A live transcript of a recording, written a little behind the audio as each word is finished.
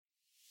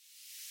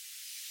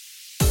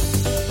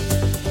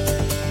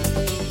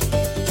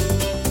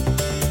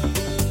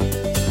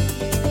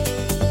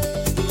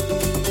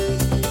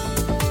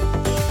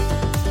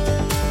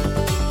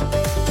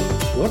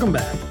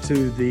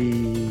to the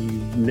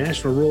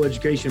National Rural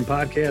Education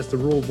Podcast, The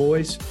Rural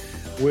Voice,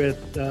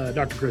 with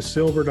Dr. Chris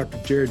Silver, Dr.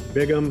 Jared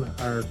Bigham,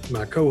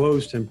 my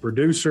co-host and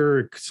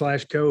producer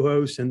 /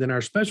 co-host. And then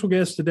our special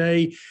guest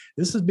today,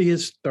 this will be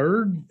his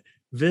third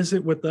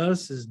visit with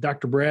us, is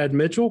Dr. Brad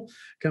Mitchell,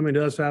 coming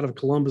to us out of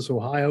Columbus,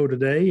 Ohio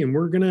today. And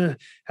we're going to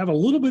have a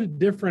little bit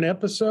different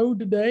episode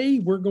today.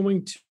 We're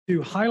going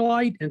to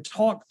highlight and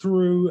talk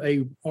through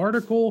a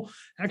article,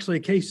 actually a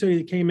case study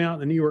that came out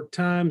in the New York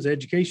Times,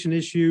 education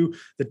issue,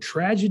 The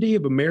Tragedy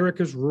of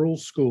America's Rural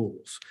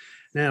Schools.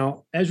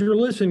 Now, as you're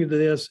listening to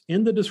this,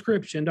 in the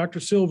description, Dr.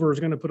 Silver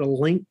is going to put a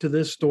link to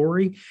this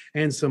story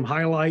and some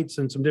highlights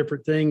and some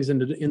different things in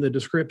the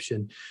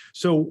description.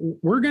 So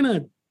we're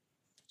going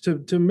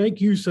to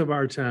make use of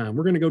our time.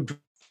 We're going to go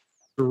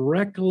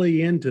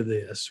directly into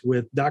this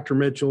with Dr.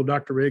 Mitchell,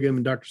 Dr. Bigham,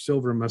 and Dr.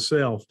 Silver and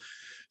myself.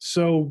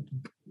 So,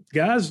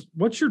 guys,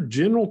 what's your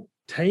general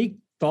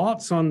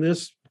thoughts on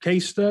this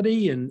case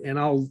study? And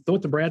I'll throw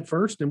it to Brad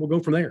first, and we'll go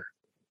from there.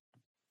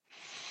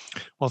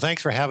 Well,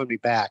 thanks for having me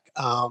back.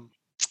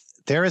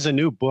 There is a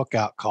new book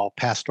out called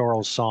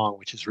Pastoral Song,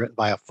 which is written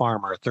by a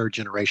farmer, a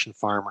third-generation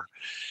farmer.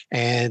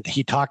 And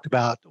he talked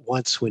about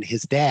once when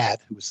his dad,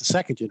 who was the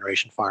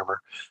second-generation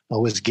farmer,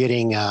 was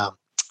getting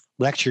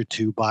lectured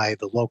to by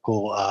the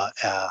local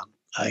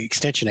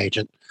extension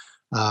agent.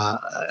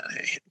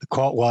 The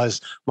quote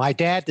was, "My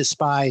dad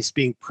despised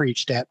being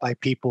preached at by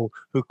people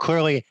who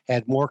clearly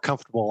had more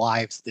comfortable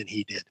lives than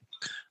he did."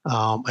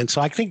 And so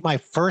I think my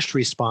first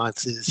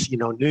response is,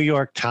 New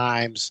York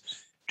Times,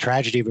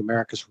 Tragedy of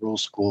America's Rural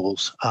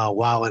Schools,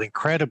 while an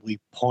incredibly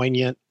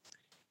poignant,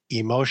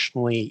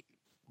 emotionally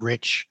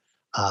rich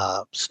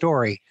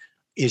story,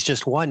 is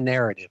just one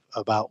narrative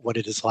about what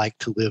it is like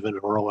to live in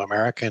rural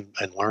America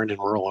and learn in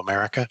rural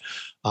America.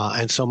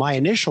 And so my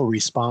initial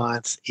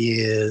response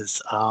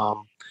is to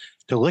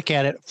look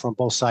at it from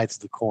both sides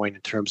of the coin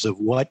in terms of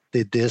what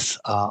did this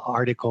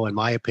article, in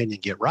my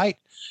opinion, get right,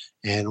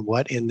 and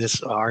what in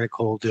this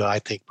article do I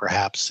think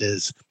perhaps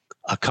is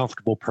a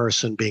comfortable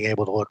person being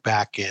able to look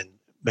back and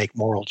make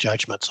moral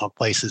judgments on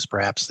places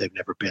perhaps they've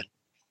never been.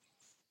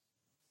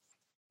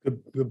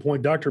 Good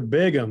point. Dr.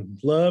 Bigham,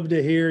 love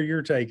to hear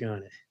your take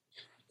on it.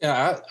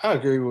 Yeah, I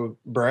agree with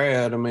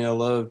Brad. I mean, I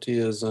loved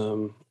his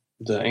the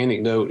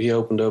anecdote he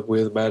opened up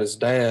with about his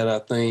dad. I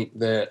think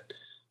that,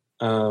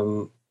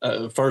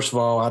 first of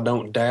all, I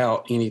don't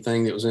doubt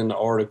anything that was in the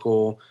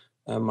article.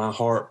 My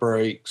heart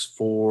breaks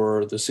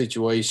for the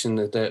situation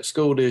that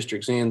school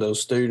district's in,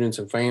 those students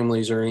and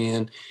families are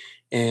in.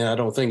 And I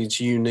don't think it's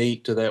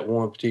unique to that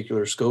one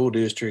particular school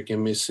district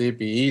in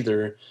Mississippi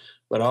either.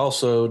 But I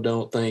also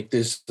don't think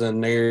this is a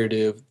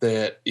narrative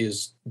that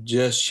is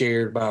just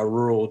shared by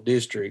rural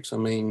districts. I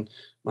mean,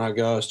 my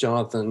gosh,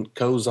 Jonathan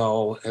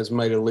Kozol has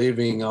made a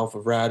living off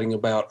of writing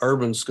about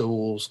urban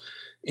schools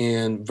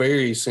in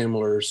very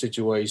similar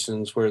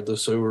situations where the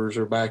sewers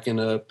are backing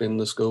up in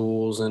the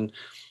schools and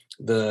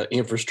the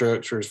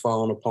infrastructure is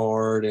falling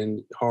apart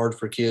and hard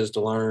for kids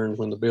to learn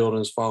when the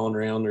building's falling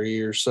around their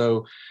ears.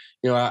 So,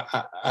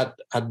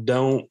 I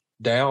don't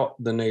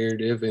doubt the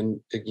narrative,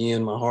 and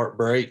again, my heart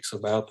breaks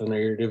about the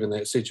narrative in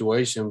that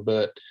situation.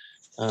 But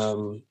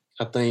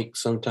I think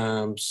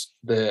sometimes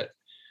that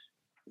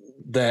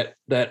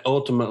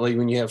ultimately,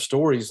 when you have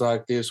stories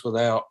like this,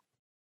 without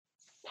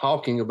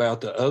talking about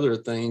the other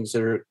things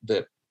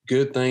that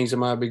good things that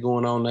might be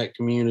going on in that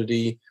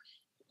community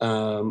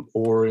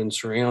or in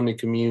surrounding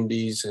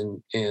communities,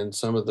 and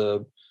some of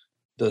the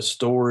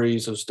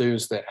stories of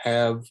students that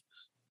have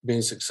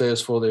been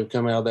successful, they've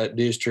come out of that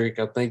district,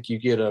 I think you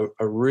get a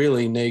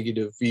really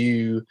negative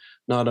view,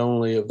 not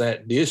only of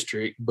that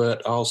district,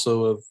 but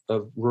also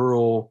of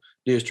rural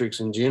districts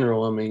in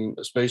general. I mean,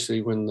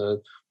 especially when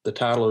the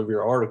title of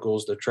your article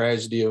is The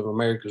Tragedy of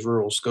America's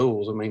Rural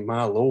Schools. I mean,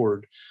 my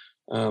Lord.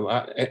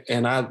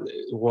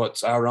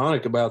 What's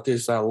ironic about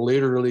this, I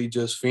literally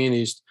just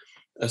finished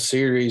a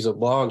series of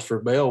blogs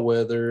for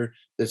Bellwether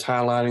that's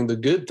highlighting the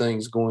good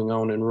things going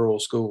on in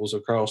rural schools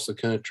across the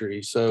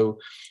country. So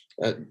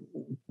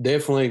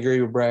definitely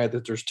agree with Brad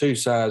that there's two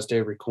sides to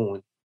every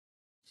coin.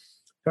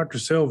 Dr.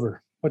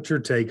 Silver, what's your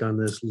take on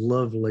this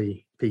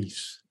lovely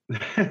piece?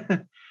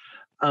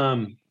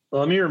 Well,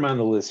 let me remind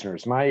the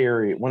listeners, my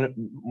area,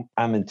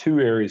 I'm in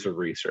two areas of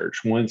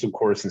research. One's, of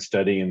course, in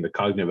studying the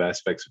cognitive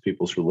aspects of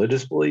people's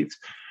religious beliefs.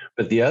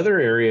 But the other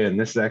area, and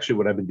this is actually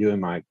what I've been doing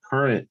my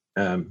current,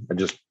 I'm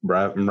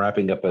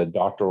wrapping up a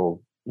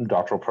doctoral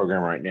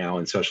program right now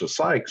in social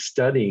psych,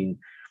 studying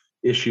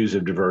issues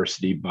of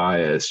diversity,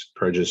 bias,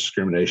 prejudice,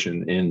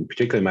 discrimination, and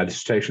particularly my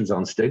dissertation's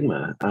on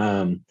stigma.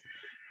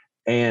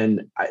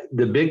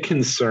 The big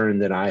concern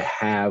that I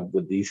have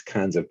with these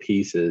kinds of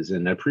pieces,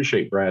 and I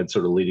appreciate Brad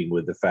sort of leading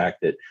with the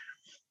fact that,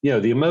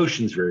 the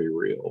emotion's very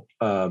real.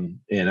 And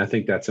I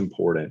think that's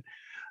important.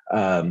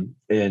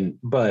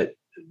 But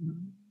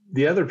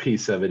the other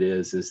piece of it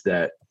is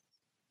that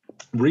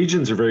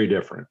regions are very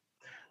different.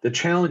 The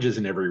challenges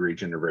in every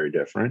region are very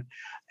different.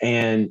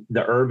 And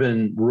the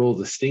urban-rural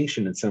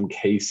distinction in some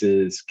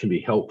cases can be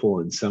helpful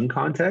in some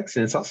contexts,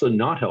 and it's also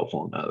not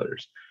helpful in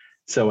others.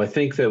 So I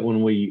think that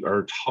when we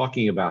are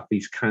talking about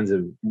these kinds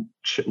of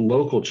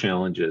local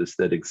challenges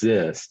that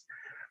exist,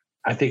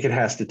 I think it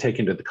has to take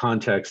into the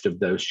context of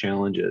those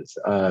challenges,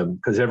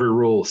 because every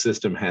rural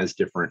system has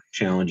different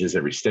challenges.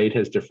 Every state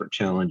has different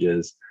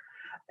challenges.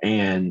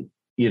 And,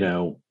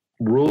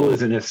 rural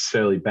isn't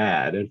necessarily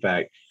bad. In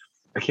fact,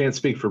 I can't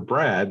speak for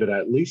Brad, but I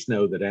at least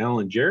know that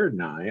Alan, Jared,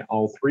 and I,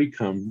 all three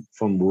come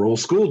from rural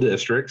school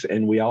districts,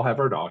 and we all have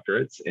our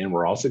doctorates, and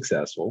we're all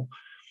successful,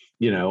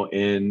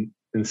 and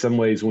in some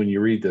ways, when you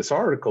read this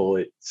article,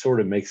 it sort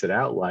of makes it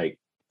out like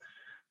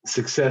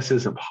success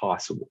isn't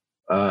possible.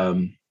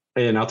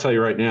 And I'll tell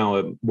you right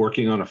now,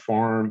 working on a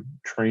farm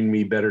trained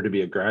me better to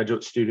be a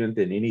graduate student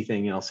than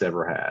anything else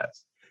ever has,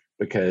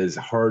 because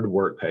hard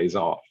work pays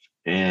off.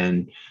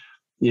 And,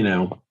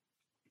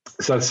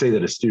 so I'd say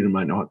that a student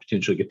might not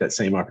potentially get that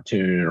same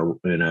opportunity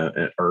in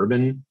an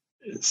urban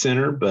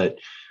center, but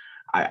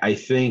I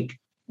think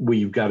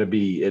we've got to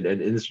be, and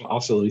this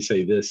also, let me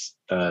say this,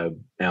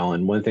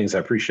 Alan, one of the things I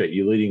appreciate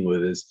you leading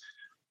with is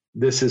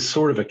this is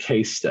sort of a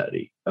case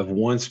study of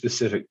one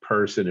specific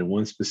person in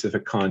one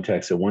specific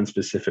context at one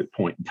specific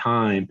point in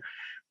time.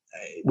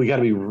 We got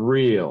to be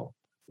real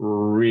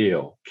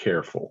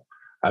careful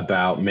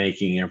about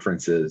making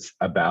inferences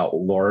about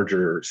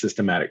larger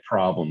systematic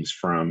problems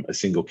from a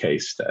single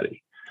case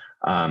study.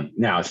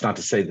 Now, it's not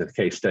to say that the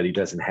case study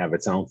doesn't have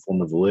its own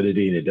form of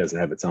validity and it doesn't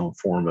have its own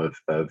form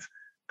of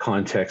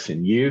context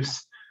and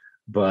use,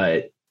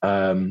 but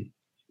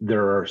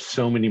there are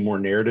so many more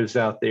narratives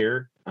out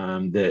there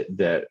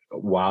that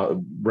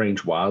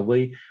range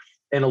wildly,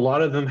 and a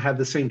lot of them have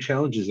the same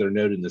challenges that are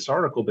noted in this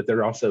article, but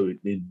they're also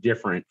in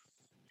different,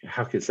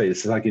 how can I say this,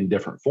 is like in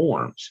different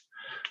forms.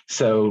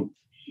 So,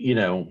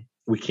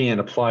 we can't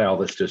apply all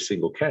this to a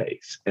single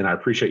case. And I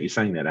appreciate you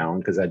saying that, Alan,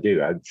 because I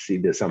do. I see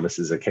this almost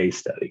as a case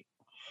study.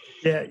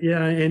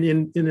 Yeah.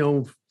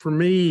 And for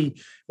me,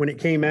 when it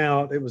came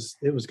out, it was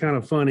kind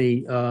of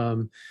funny.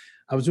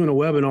 I was doing a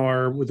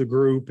webinar with a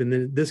group, and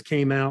then this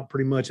came out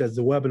pretty much as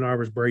the webinar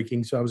was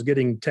breaking. So I was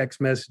getting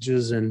text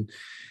messages and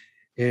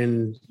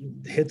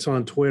hits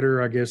on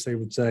Twitter, I guess they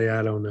would say,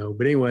 I don't know.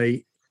 But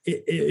anyway,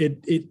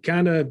 it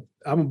kind of,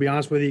 I'm gonna be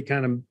honest with you, it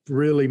kind of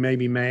really made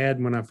me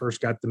mad when I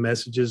first got the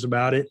messages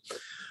about it,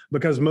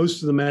 because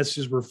most of the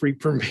messages were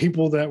from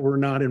people that were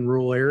not in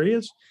rural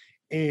areas.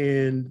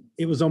 And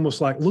it was almost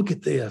like, look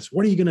at this.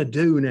 What are you going to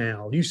do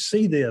now? You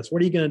see this.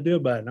 What are you going to do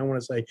about it? And I want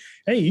to say,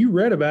 hey, you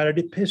read about it.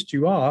 It pissed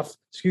you off.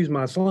 Excuse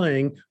my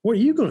slang. What are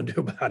you going to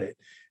do about it?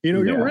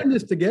 You're in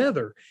this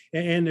together.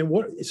 And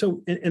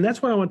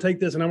that's why I want to take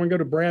this. And I want to go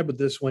to Brad with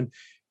this one.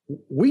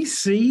 We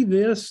see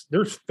this.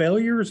 There's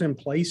failures in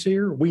place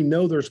here. We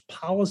know there's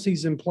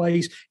policies in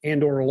place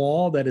and or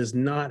law that is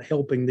not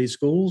helping these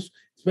schools,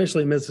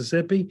 especially in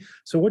Mississippi.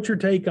 So what's your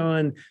take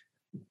on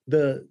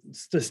the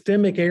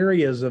systemic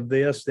areas of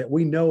this that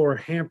we know are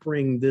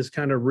hampering this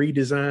kind of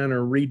redesign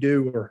or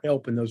redo or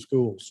help in those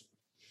schools?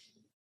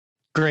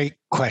 Great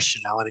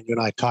question, Alan. And you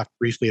and I talked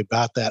briefly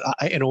about that.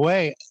 In a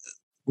way,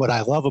 what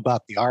I love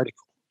about the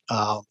article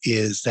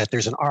is that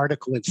there's an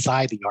article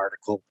inside the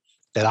article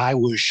that I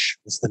wish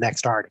was the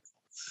next article.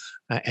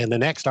 And the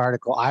next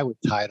article I would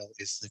title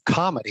is The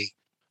Comedy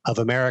of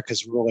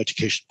America's Rural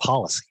Education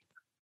Policy.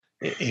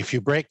 If you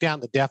break down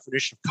the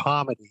definition of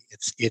comedy,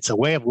 it's a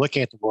way of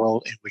looking at the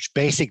world in which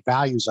basic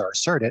values are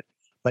asserted,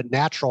 but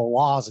natural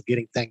laws of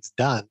getting things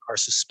done are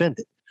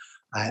suspended,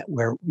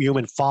 where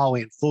human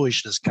folly and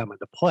foolishness come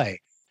into play.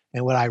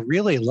 And what I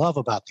really love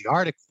about the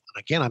article,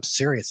 and again, I'm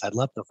serious, I'd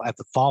love to have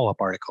the follow-up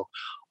article,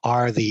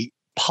 are the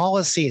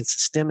policy and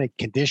systemic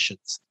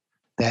conditions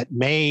that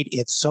made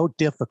it so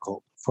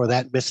difficult for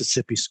that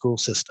Mississippi school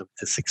system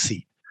to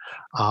succeed.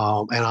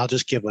 And I'll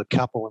just give a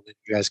couple, and then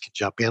you guys can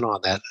jump in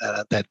on that,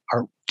 that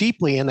are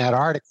deeply in that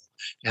article.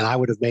 And I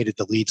would have made it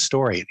the lead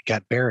story, and it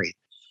got buried.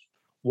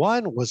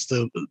 One was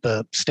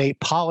the state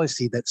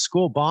policy that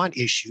school bond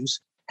issues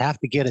have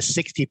to get a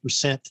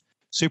 60%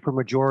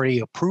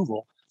 supermajority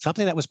approval,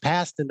 something that was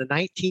passed in the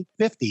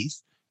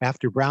 1950s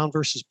after Brown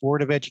versus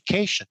Board of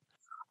Education.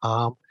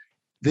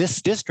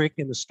 This district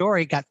in the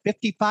story got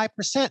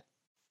 55%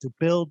 to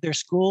build their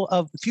school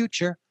of the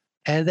future,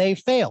 and they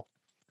failed.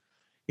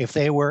 If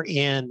they were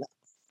in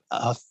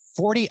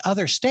 40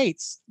 other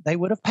states, they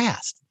would have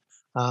passed,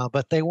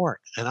 but they weren't.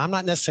 And I'm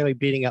not necessarily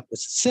beating up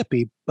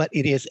Mississippi, but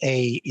it is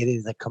a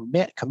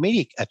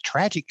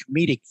tragic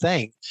comedic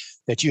thing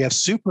that you have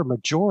super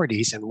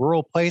majorities in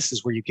rural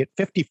places where you get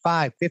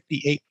 55,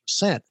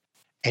 58%,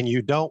 and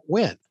you don't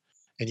win.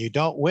 And you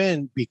don't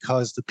win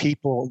because the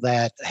people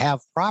that have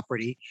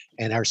property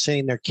and are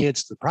sending their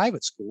kids to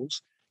private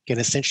schools can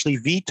essentially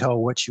veto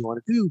what you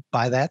want to do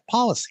by that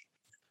policy.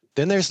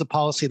 Then there's the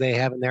policy they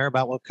have in there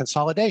about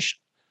consolidation.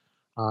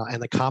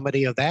 And the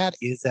comedy of that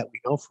is that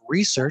we know from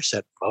research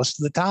that most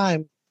of the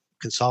time,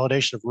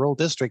 consolidation of rural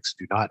districts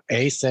do not,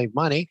 A, save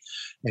money,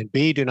 and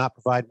B, do not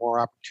provide more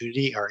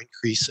opportunity or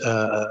increase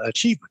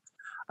achievement.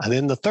 And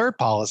then the third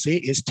policy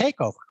is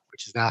takeover,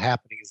 which is now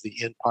happening as the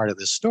end part of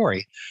this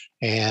story.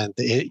 And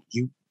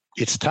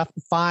it's tough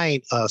to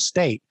find a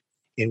state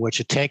in which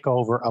a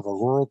takeover of a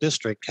rural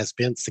district has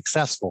been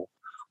successful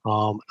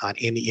on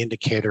any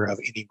indicator of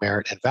any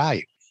merit and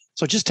value.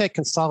 So just take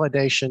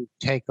consolidation,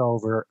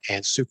 takeover,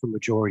 and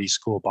supermajority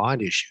school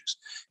bond issues,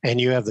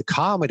 and you have the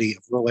comedy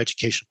of rural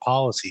education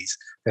policies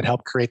that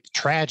help create the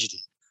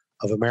tragedy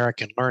of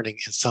American learning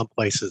in some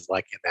places,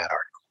 like in that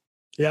article.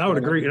 Yeah, I would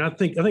agree. And I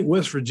think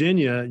West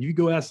Virginia, you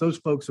go ask those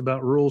folks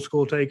about rural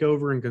school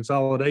takeover and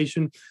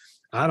consolidation,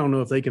 I don't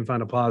know if they can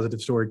find a positive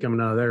story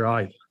coming out of there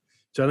either.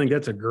 So I think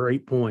that's a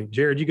great point.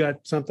 Jared, you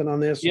got something on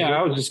this? Yeah,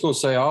 I was just going to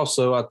say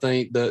also, I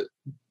think that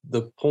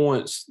the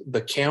points,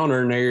 the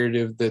counter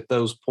narrative that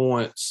those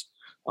points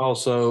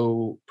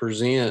also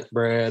present,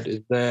 Brad,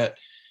 is that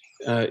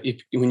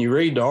when you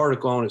read the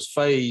article on its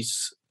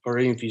face, or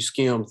even if you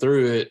skim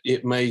through it,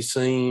 it may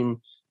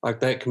seem like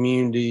that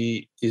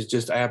community is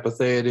just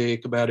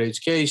apathetic about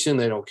education.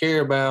 They don't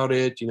care about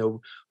it.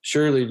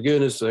 Surely to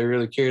goodness, if they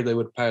really cared, they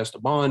would have passed a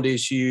bond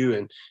issue.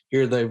 And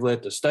here they've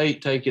let the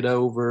state take it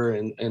over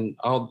and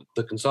all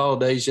the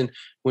consolidation.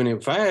 When in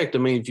fact, I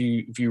mean,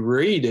 if you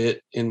read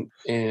it and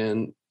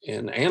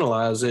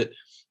analyze it,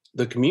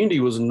 the community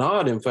was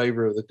not in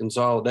favor of the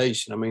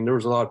consolidation. I mean, there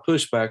was a lot of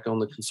pushback on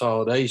the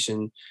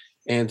consolidation.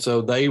 And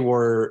so they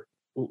were,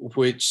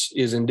 which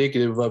is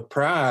indicative of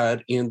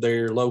pride in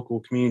their local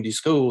community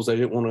schools. They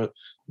didn't want to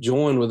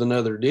join with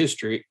another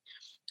district.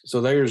 So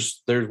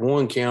there's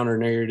one counter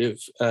narrative.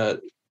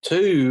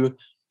 Two,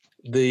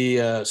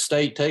 the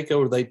state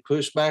takeover, they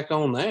pushed back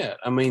on that.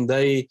 I mean,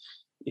 there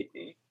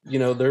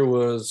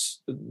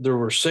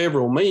were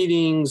several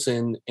meetings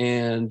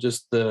and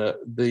just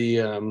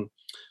the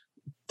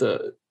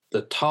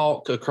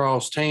talk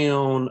across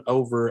town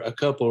over a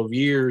couple of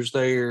years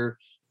there,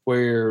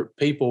 where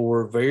people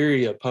were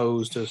very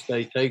opposed to a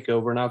state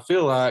takeover. And I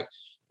feel like,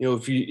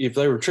 if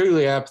they were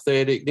truly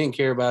apathetic, didn't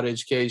care about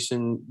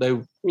education, they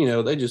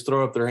just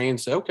throw up their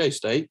hands and say, okay,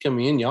 state, come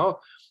in,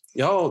 y'all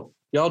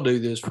do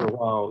this for a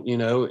while,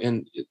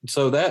 And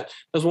so that's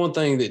one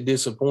thing that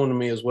disappointed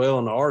me as well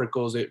in the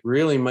articles. It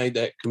really made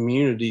that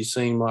community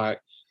seem like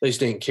they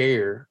just didn't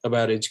care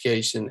about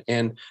education.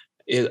 And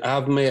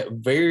I've met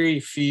very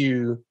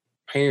few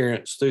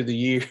parents through the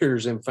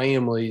years and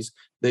families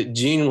that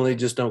genuinely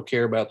just don't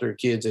care about their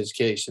kids'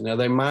 education. Now,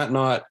 they might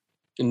not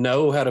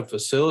know how to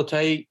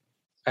facilitate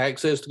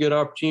access to good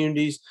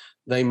opportunities.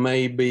 They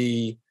may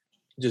be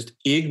just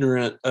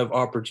ignorant of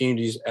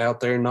opportunities out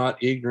there,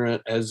 not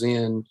ignorant as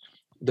in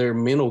their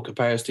mental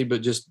capacity,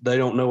 but just they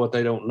don't know what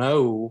they don't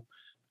know.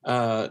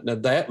 Now,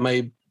 that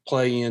may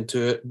play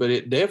into it, but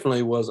it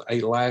definitely was a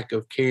lack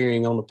of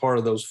caring on the part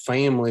of those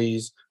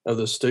families of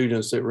the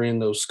students that were in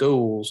those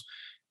schools.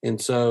 And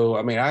so,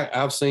 I mean,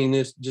 I've seen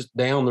this just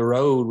down the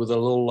road with a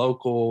little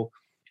local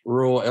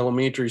rural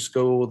elementary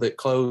school that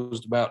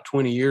closed about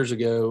 20 years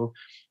ago,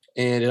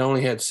 and it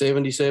only had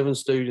 77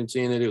 students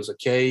in it. It was a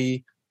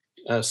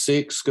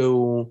K-6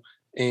 school,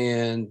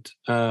 and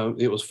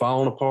it was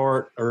falling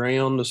apart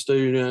around the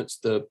students.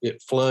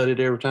 It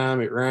flooded every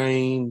time it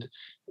rained.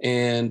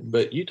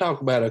 But you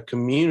talk about a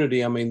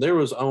community, I mean, there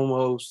was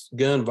almost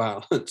gun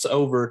violence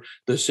over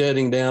the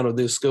shutting down of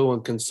this school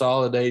and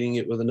consolidating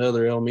it with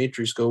another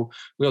elementary school,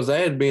 because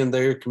they had been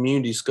their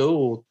community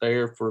school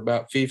there for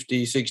about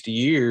 50, 60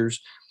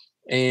 years.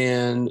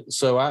 And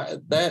so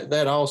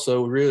that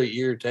also really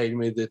irritated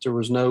me, that there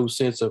was no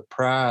sense of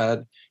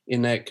pride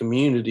in that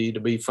community to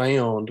be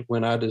found,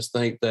 when I just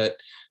think that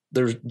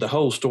the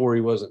whole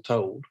story wasn't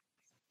told.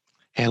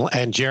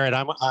 And Jared,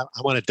 I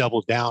want to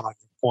double down on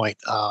your point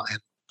and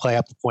play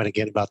up the point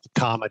again about the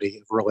comedy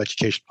of rural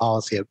education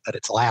policy, but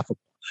it's laughable.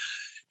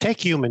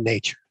 Take human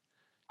nature.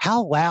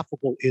 How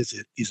laughable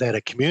is that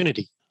a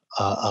community,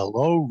 a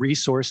low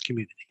resource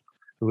community,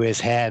 who has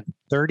had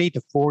 30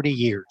 to 40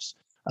 years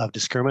of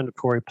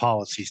discriminatory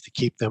policies to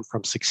keep them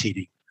from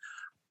succeeding,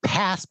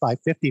 passed by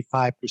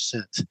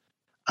 55%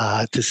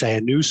 to say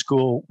a new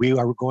school, we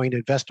are going to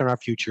invest in our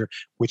future,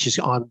 which is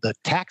on the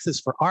taxes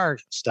for our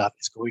stuff,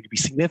 is going to be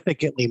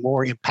significantly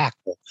more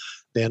impactful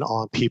than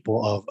on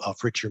people of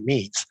richer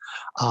means.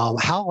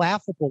 How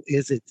laughable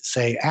is it to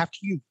say, after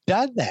you've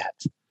done that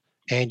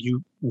and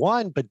you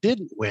won but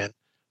didn't win,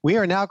 we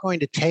are now going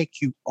to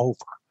take you over?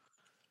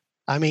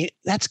 I mean,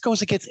 that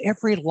goes against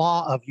every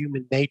law of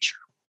human nature.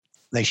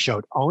 They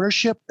showed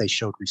ownership, they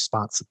showed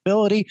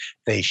responsibility,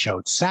 they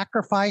showed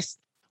sacrifice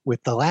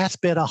with the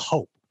last bit of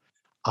hope.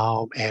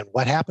 And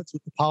what happens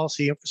with the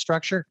policy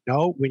infrastructure?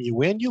 No, when you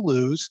win, you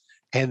lose.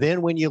 And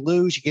then when you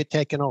lose, you get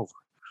taken over.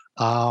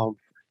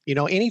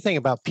 Anything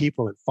about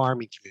people in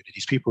farming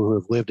communities, people who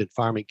have lived in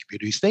farming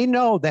communities, they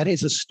know that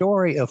is a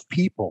story of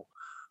people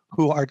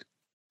who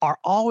are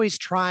always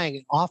trying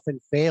and often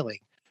failing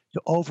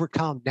to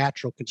overcome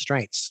natural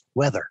constraints,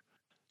 weather.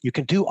 You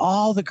can do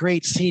all the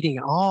great seeding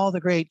and all the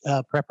great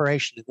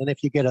preparation. And then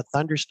if you get a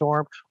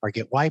thunderstorm or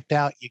get wiped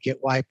out, you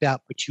get wiped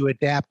out, but you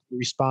adapt, you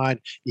respond,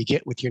 you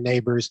get with your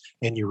neighbors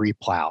and you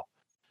replow.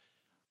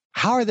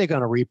 How are they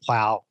going to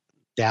replow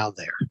down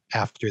there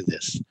after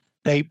this?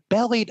 They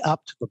bellied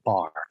up to the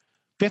bar,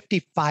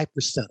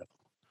 55% of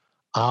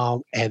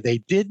them. And they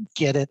didn't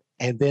get it.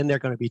 And then they're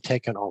going to be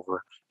taken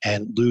over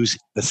and lose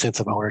the sense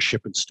of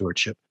ownership and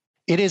stewardship.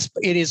 It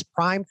is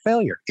prime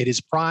failure. It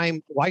is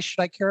prime. Why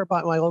should I care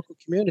about my local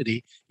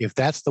community if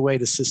that's the way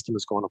the system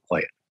is going to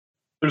play it?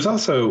 There's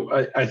also,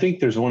 I think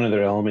there's one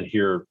other element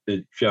here,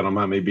 if you don't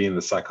mind me being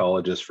the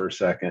psychologist for a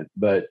second,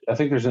 but I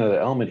think there's another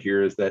element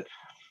here is that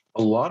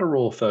a lot of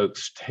rural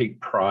folks take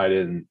pride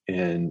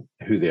in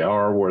who they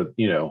are, where,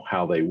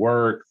 how they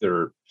work,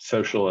 their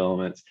social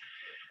elements.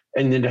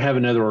 And then to have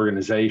another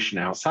organization,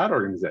 outside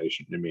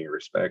organization in many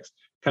respects,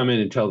 come in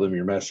and tell them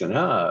you're messing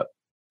up.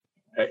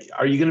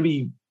 Are you going to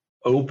be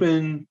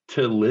open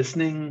to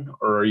listening,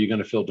 or are you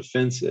going to feel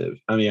defensive?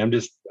 I mean,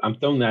 I'm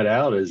throwing that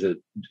out as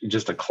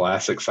just a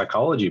classic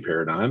psychology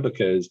paradigm,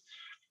 because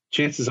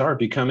chances are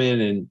if you come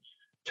in and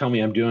tell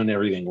me I'm doing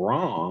everything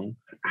wrong,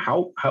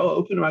 how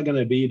open am I going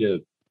to be to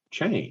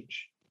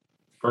change,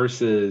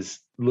 versus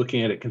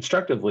looking at it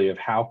constructively of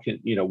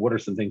what are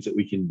some things that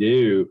we can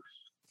do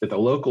at the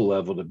local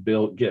level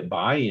to get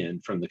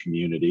buy-in from the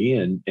community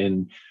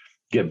and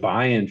get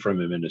buy-in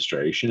from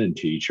administration and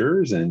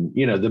teachers, and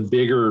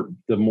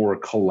the more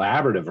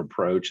collaborative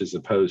approach, as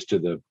opposed to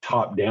the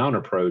top-down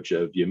approach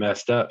of you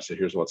messed up, so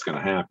here's what's going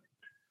to happen.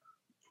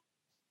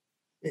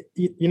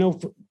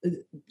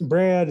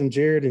 Brad and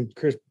Jared and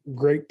Chris,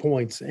 great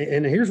points.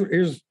 And here's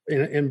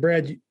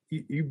Brad,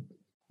 you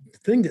the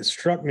thing that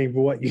struck me with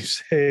what you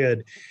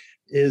said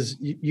is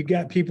you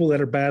got people that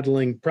are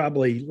battling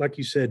probably, like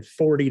you said,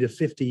 40 to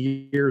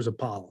 50 years of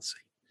policy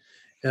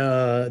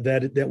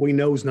that we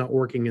know is not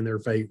working in their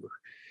favor.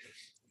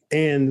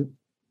 And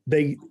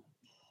but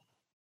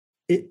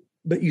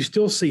you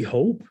still see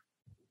hope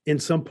in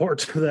some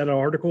parts of that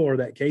article or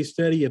that case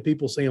study of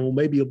people saying, well,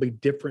 maybe it'll be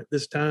different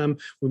this time.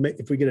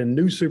 If we get a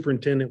new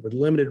superintendent with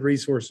limited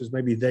resources,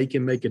 maybe they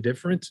can make a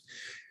difference.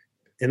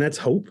 And that's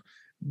hope.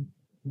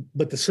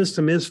 But the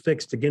system is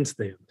fixed against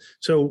them.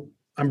 So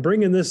I'm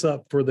bringing this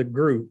up for the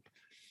group.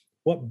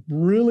 What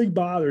really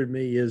bothered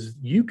me is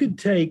you could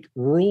take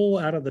rural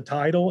out of the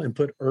title and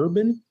put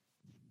urban,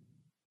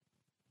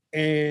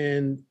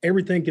 and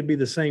everything could be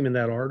the same in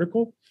that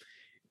article.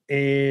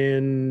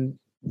 And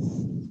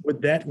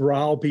would that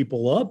rile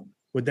people up?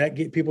 Would that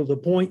get people to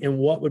the point? And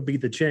what would be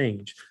the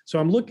change? So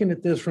I'm looking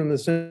at this from the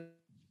sense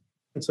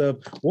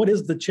of what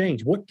is the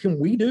change? What can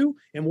we do?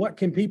 And what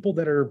can people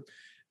that are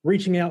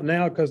reaching out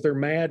now because they're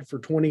mad for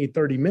 20,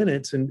 30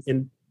 minutes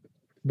and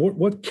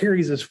what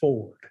carries us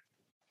forward?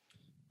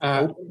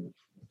 I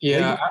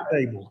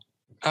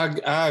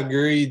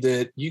agree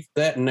that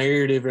that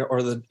narrative, or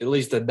at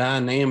least the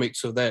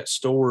dynamics of that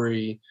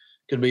story,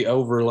 could be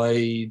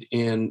overlaid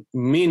in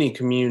many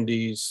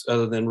communities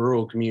other than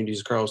rural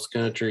communities across the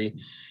country.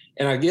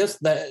 And I guess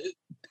that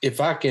if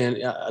I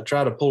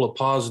try to pull a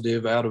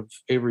positive out of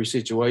every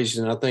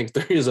situation, I think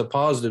there is a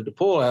positive to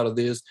pull out of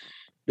this,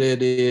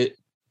 that it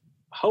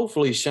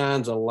hopefully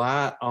shines a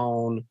light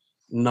on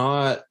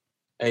not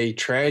a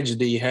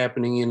tragedy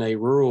happening in a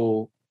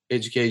rural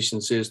education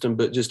system,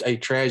 but just a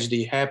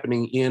tragedy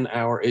happening in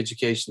our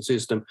education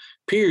system,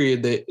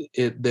 period,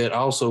 that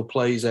also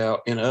plays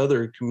out in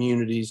other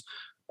communities,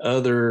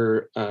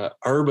 other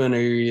urban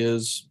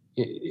areas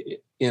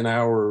in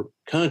our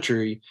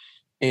country.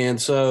 And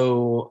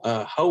so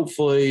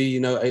hopefully,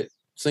 it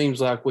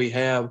seems like we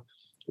have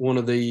one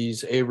of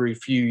these every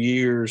few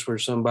years where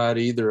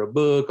somebody, either a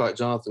book like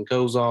Jonathan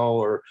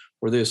Kozol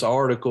or this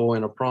article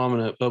in a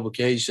prominent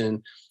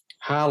publication,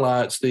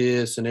 highlights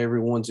this, and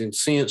everyone's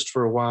incensed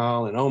for a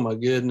while and, oh my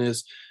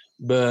goodness.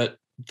 But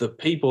the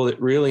people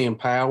that really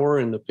empower,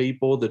 and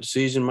the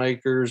decision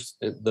makers,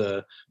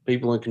 the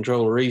people in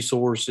control of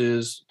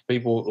resources,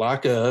 people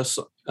like us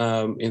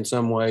in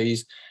some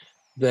ways,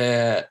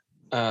 that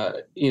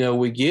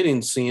we get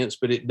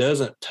incensed, but it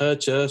doesn't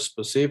touch us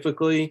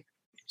specifically.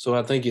 So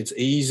I think it's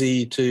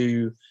easy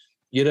to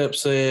get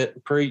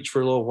upset, preach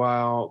for a little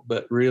while,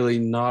 but really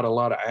not a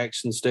lot of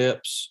action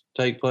steps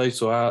take place.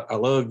 So I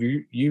love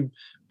you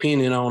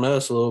pinning on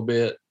us a little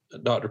bit,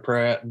 Dr.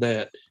 Pratt,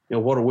 that,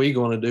 what are we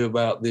going to do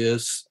about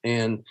this?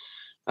 And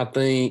I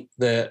think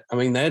that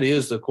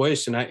is the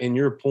question. In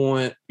your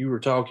point, you were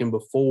talking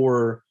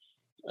before,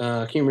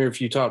 I can't remember if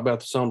you talked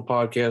about this on the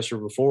podcast or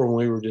before,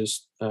 when we were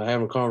just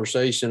having a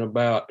conversation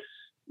about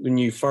when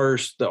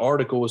the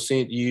article was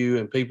sent to you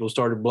and people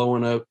started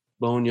blowing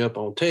you up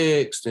on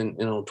text and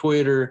on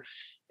Twitter.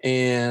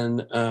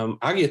 And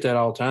I get that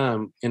all the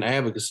time in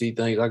advocacy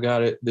things. I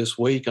got it this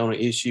week on an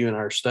issue in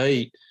our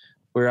state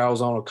where I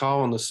was on a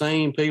call, and the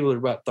same people, there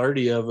were about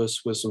 30 of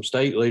us with some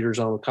state leaders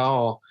on the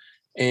call.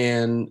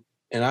 And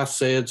I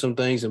said some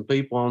things, and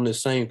people on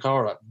this same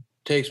call like,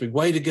 text me,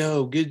 way to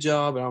go, good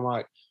job. And I'm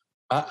like,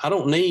 I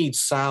don't need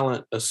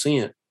silent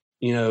assent,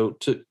 to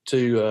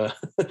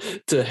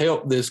to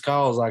help this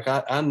cause. Like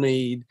I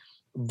need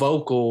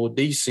vocal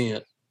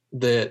dissent,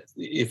 that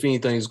if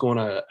anything's going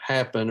to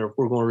happen, or if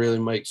we're going to really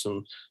make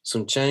some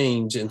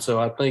change. And so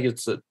I think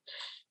it's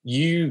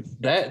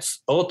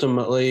that's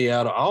ultimately,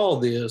 out of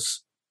all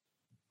this,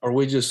 are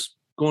we just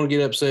going to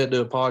get upset, do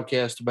a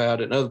podcast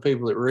about it, and other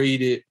people that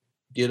read it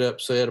get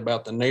upset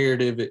about the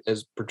narrative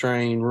as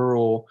portraying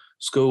rural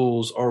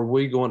schools? Or are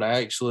we going to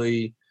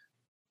actually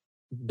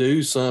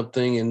do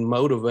something and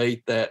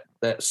motivate that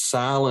that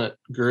silent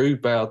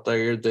group out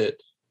there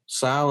that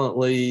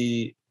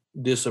silently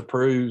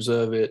disapproves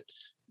of it,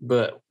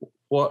 but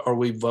what are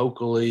we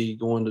vocally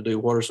going to do?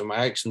 What are some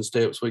action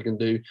steps we can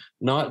do,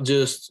 not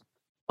just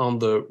on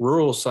the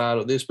rural side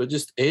of this, but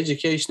just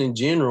education in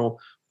general,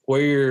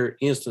 where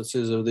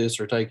instances of this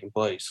are taking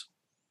place?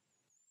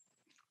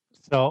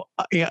 So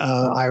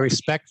I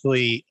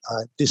respectfully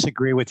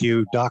disagree with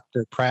you,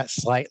 Dr. Pratt,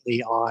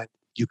 slightly on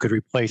you could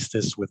replace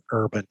this with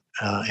urban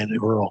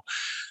and rural.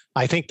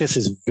 I think this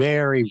is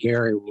very,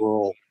 very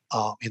rural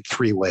in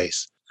three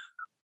ways.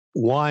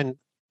 One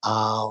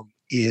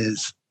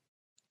is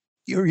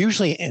you're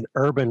usually in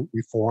urban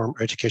reform,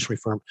 or education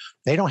reform,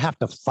 they don't have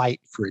to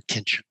fight for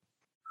attention.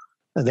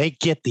 They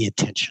get the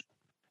attention.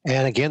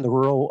 And again, the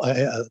rural,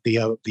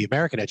 the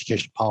American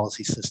education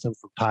policy system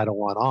from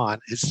Title I on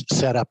is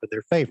set up in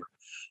their favor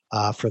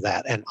for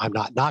that. And I'm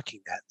not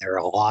knocking that. There are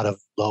a lot of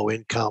low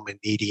income and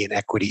needy and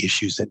equity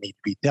issues that need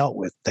to be dealt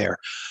with there.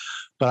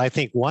 But I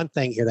think one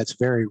thing here that's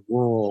very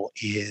rural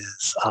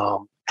is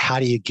how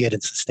do you get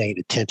and sustain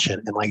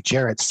attention? And like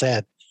Jared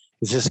said,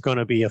 is this going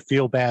to be a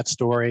feel bad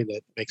story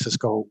that makes us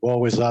go,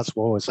 woe is us,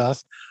 woe is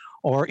us?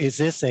 Or is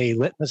this a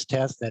litmus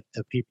test that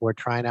the people are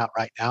trying out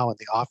right now in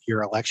the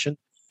off-year election,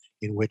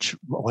 in which,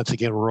 once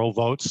again, rural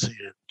votes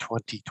in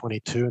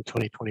 2022 and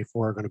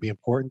 2024 are going to be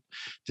important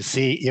to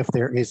see if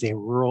there is a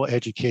rural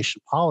education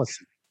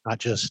policy, not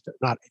just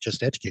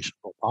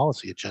educational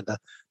policy agenda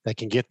that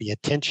can get the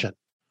attention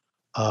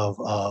of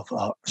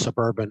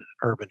suburban and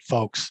urban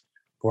folks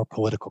for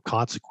political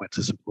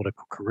consequences and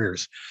political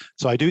careers.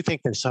 So I do think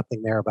there's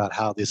something there about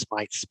how this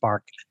might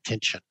spark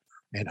attention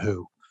and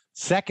who.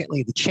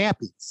 Secondly, the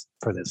champions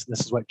for this, and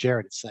this is what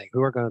Jared is saying,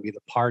 who are going to be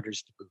the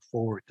partners to move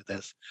forward to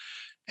this.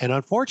 And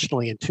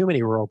unfortunately, in too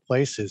many rural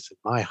places, in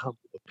my humble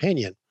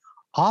opinion,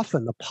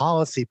 often the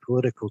policy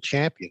political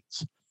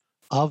champions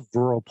of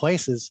rural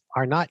places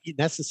are not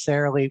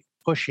necessarily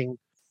pushing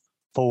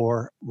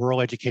for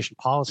rural education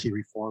policy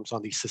reforms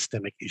on these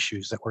systemic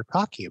issues that we're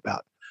talking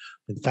about.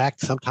 In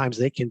fact, sometimes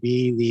they can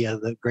be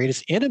the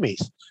greatest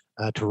enemies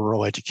to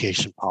rural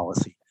education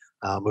policy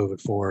moving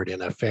forward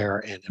in a fair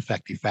and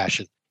effective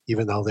fashion,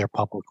 even though they're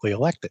publicly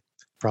elected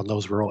from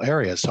those rural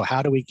areas. So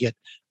how do we get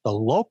the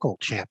local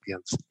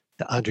champions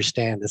to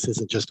understand this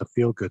isn't just a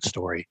feel-good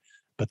story,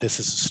 but this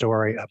is a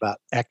story about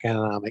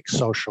economic,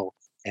 social,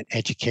 and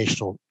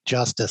educational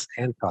justice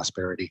and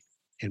prosperity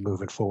in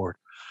moving forward?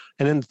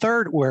 And then the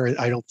third, where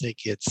I don't think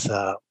it's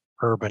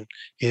urban,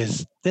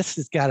 is this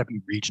has got to be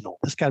regional.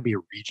 This got to be a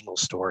regional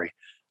story.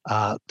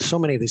 So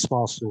many of these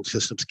small school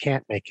systems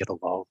can't make it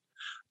alone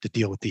to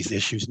deal with these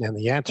issues. And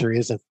the answer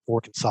isn't for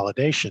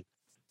consolidation,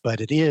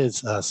 but it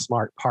is a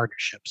smart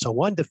partnership. So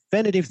one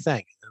definitive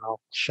thing, and I'll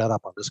shut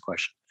up on this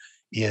question,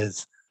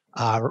 is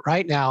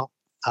right now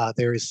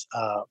there is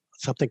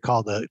something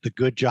called the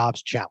Good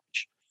Jobs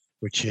Challenge,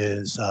 which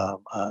is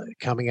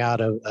coming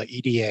out of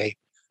EDA,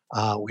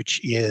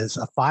 which is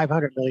a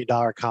 $500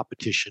 million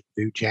competition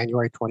due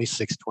January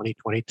 26,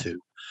 2022.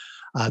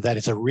 That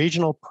is a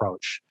regional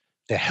approach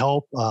to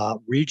help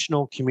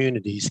regional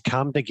communities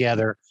come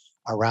together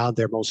around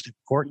their most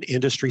important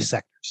industry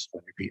sectors,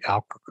 whether it be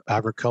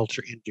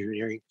agriculture,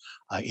 engineering,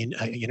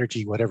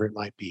 energy, whatever it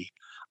might be,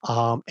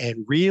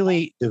 and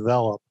really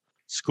develop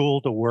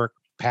school-to-work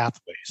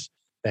pathways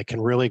that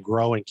can really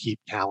grow and keep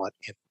talent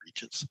in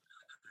regions.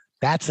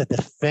 That's a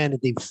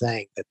definitive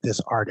thing that this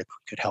article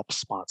could help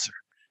sponsor.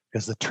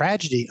 Because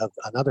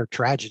another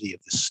tragedy of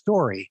this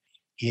story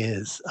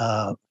is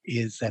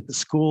that the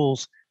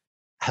schools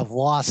have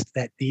lost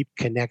that deep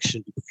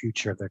connection to the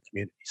future of their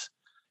communities.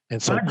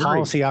 And so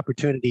policy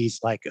opportunities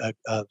like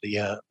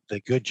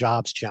the Good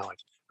Jobs Challenge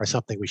are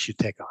something we should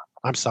take on.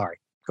 I'm sorry.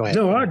 Go ahead.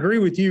 No, I agree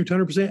with you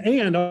 100%.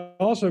 And I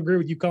also agree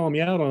with you calling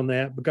me out on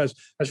that, because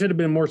I should have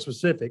been more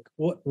specific.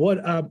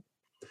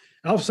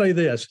 I'll say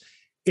this.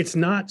 It's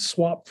not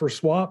swap for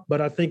swap, but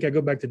I think I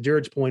go back to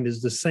Jared's point,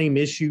 is the same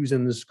issues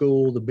in the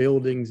school, the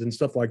buildings and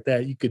stuff like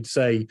that. You could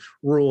say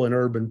rural and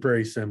urban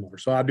very similar.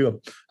 So I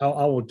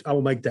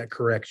will make that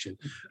correction.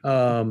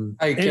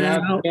 Hey, can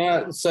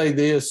I say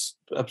this?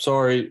 I'm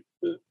sorry,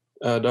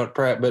 Dr.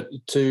 Pratt, but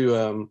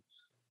to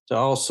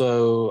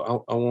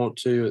also, I want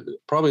to,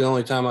 probably the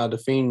only time I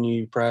defend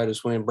you, Pratt,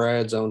 is when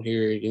Brad's on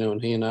here,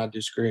 and he and I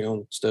disagree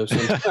on stuff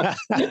sometimes.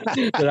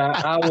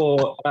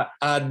 But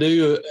I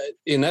do,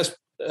 and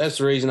that's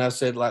the reason I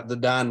said, like, the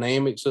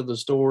dynamics of the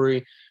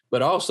story,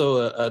 but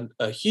also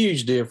a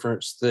huge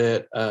difference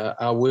that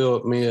I will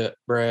admit,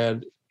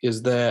 Brad,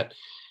 is that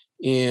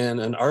in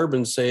an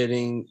urban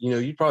setting,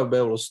 you'd probably be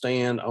able to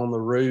stand on the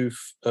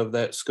roof of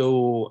that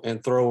school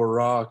and throw a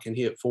rock and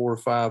hit 4 or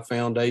 5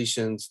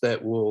 foundations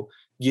that will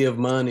give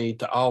money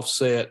to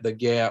offset the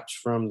gaps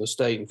from the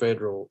state and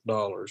federal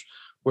dollars,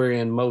 where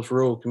in most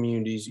rural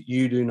communities,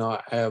 you do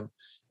not have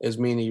as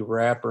many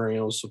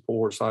wraparound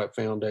supports like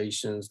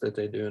foundations that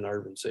they do in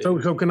urban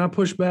settings. So can I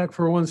push back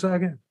for 1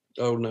 second?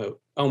 Oh, no.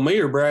 On me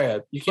or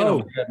Brad? You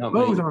can't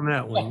both on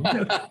that one.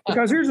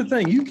 Because here's the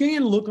thing. You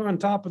can look on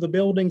top of the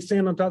building,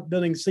 stand on top of the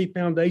building, see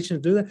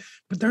foundations, do that,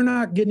 but they're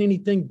not getting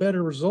anything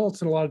better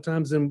results and a lot of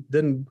times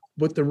than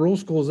with the rural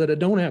schools that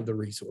don't have the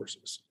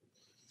resources.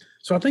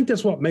 So I think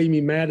that's what made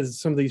me mad is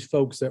some of these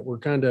folks that were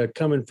kind of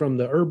coming from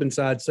the urban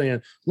side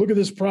saying, look at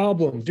this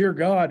problem, dear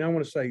God. And I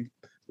want to say,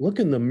 look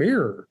in the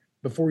mirror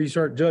before you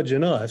start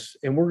judging us.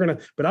 And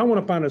but I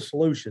want to find a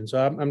solution.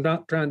 So I'm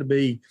not trying to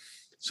be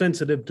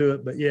sensitive to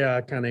it, but yeah,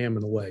 I kind of am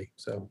in a way.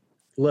 So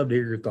love to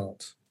hear your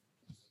thoughts.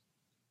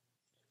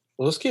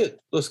 Well,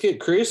 let's get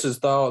Chris's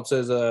thoughts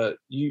as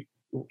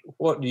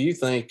what do you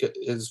think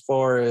as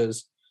far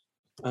as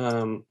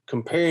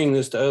comparing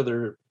this to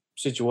other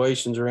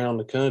situations around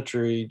the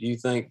country? Do you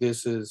think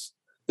this is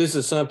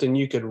something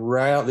you could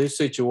this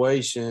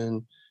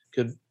situation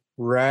could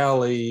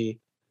rally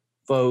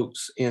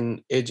folks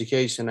in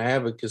education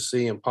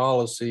advocacy and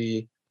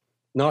policy,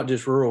 not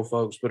just rural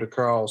folks, but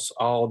across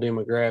all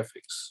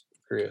demographics,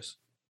 Chris?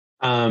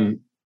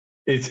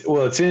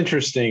 It's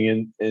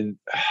interesting, and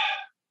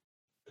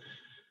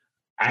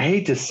I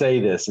hate to say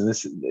this, and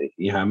this,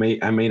 I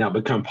may not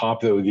become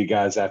popular with you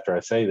guys after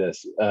I say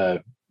this,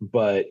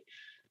 but,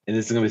 and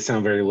this is going to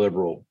sound very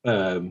liberal, but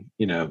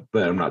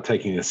I'm not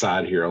taking a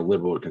side here on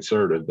liberal or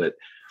conservative, but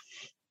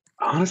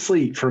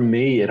honestly, for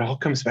me, it all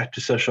comes back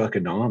to social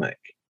economic.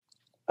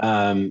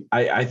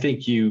 I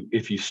think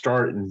if you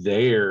start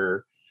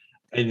there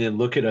and then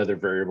look at other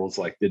variables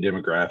like the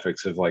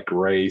demographics of like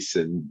race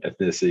and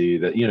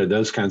ethnicity, that,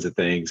 those kinds of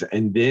things,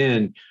 and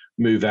then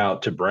move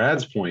out to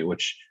Brad's point,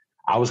 which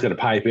I was going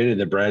to pipe in, and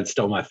then Brad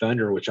stole my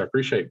thunder, which I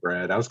appreciate,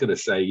 Brad. I was going to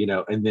say,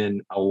 and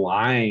then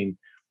align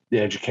the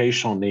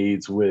educational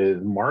needs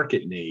with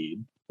market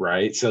need,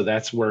 right? So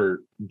that's where,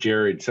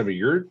 Jared, some of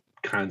your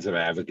kinds of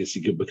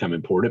advocacy could become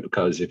important,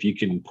 because if you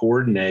can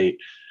coordinate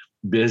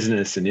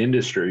business and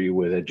industry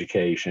with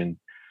education,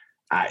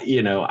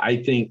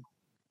 I think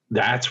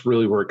that's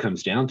really where it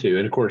comes down to.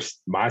 And of course,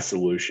 my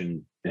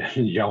solution,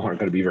 y'all aren't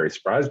going to be very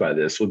surprised by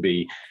this,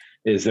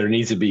 is there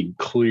needs to be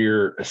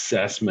clear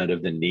assessment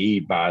of the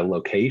need by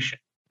location.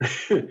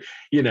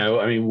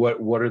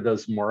 What are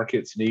those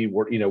markets need?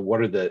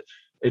 What are the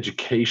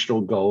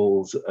educational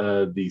goals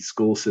of these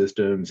school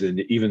systems, and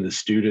even the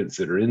students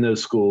that are in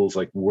those schools?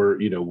 Like, where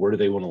do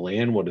they want to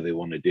land? What do they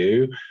want to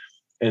do?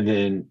 And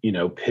then,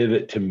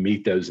 pivot to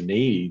meet those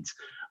needs.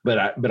 But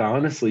I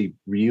honestly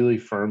really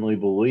firmly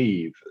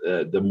believe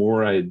the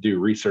more I do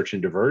research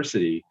in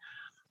diversity,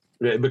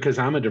 because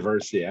I'm a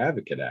diversity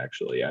advocate,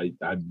 actually, I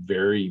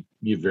very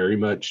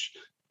much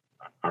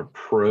are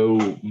pro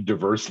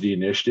diversity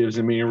initiatives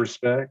in many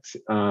respects.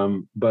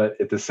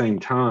 But at the same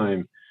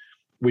time,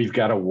 we've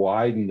got to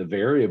widen the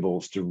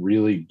variables to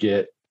really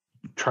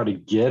try to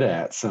get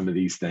at some of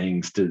these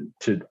things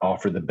to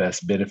offer the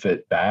best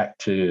benefit back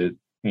to,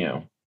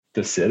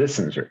 the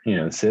citizens,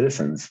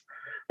 citizens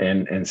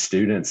and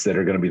students that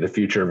are going to be the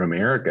future of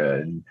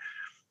America. And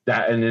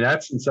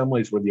that's in some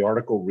ways where the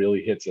article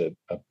really hits a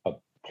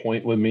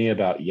point with me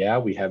about,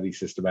 we have these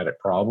systematic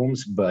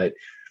problems, but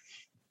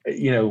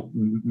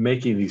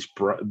making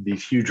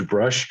these huge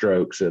brush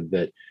strokes of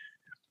that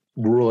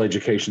rural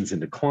education's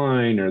in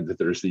decline, or that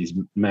there's these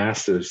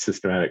massive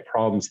systematic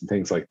problems and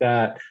things like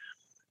that,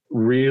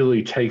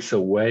 really takes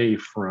away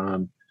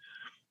from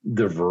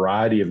the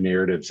variety of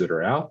narratives that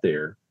are out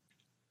there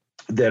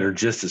that are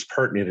just as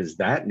pertinent as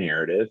that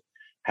narrative,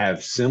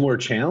 have similar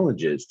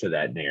challenges to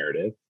that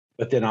narrative,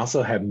 but then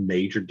also have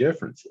major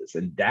differences.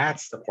 And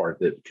that's the part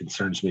that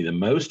concerns me the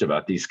most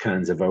about these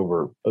kinds of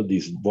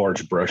these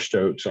large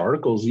brushstrokes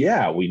articles.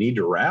 Yeah, we need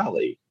to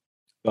rally,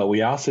 but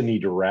we also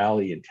need to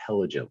rally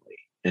intelligently.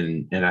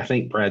 And I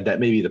think, Brad, that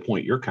may be the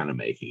point you're kind of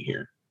making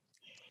here.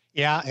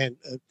 Yeah, and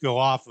go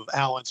off of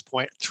Alan's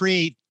point,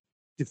 3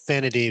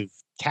 definitive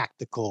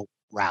tactical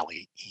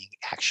rallying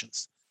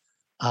actions.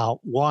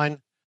 One,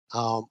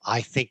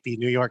 I think the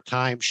New York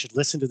Times should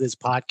listen to this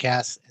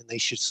podcast, and they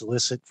should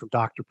solicit from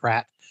Dr.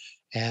 Pratt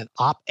an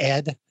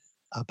op-ed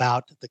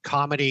about the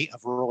comedy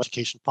of rural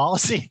education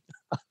policy.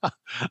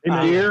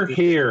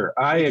 Here.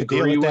 I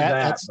agree with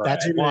that.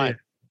 That's one.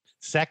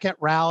 Second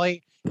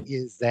rally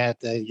is that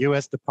the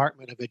U.S.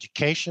 Department of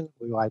Education,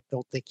 who I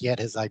don't think yet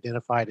has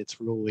identified its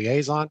rural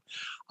liaison,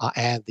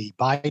 and the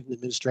Biden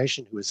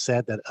administration, who has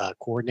said that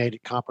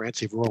coordinated,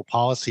 comprehensive rural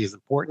policy is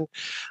important.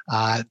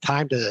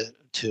 Time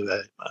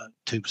to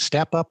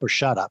step up or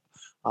shut up.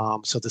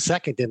 So the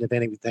second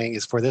innovative thing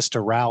is for this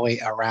to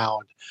rally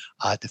around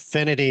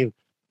definitive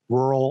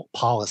rural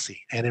policy,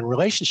 and in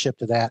relationship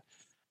to that,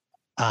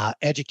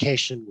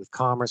 education with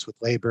commerce, with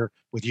labor,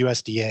 with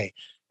USDA.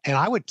 And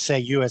I would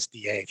say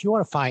USDA, if you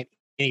want to find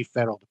any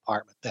federal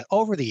department that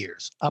over the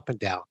years, up and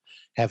down,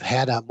 have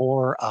had a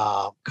more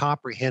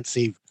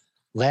comprehensive,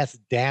 less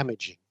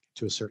damaging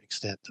to a certain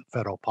extent to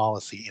federal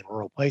policy in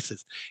rural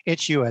places,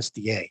 it's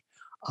USDA.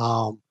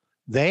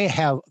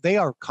 They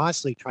are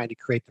constantly trying to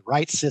create the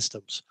right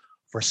systems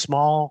for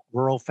small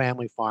rural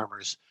family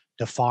farmers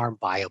to farm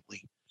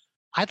viably.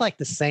 I'd like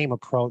the same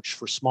approach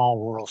for small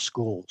rural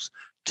schools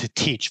to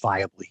teach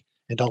viably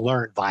and to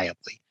learn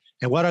viably.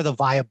 And what are the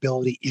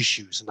viability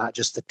issues, and not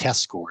just the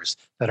test scores,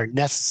 that are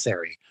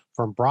necessary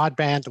from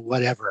broadband to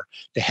whatever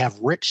to have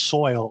rich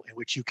soil in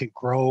which you can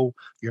grow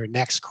your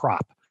next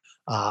crop?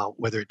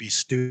 whether it be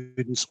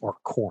students or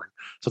corn.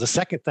 So the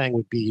second thing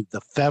would be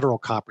the federal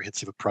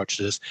comprehensive approach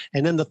to this.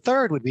 And then the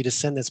third would be to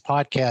send this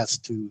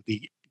podcast to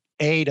the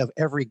aid of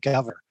every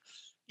governor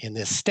in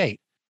this state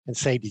and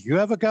say, do you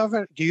have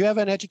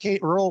an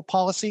rural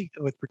policy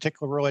with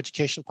particular rural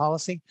education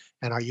policy?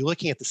 And are you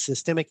looking at the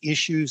systemic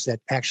issues that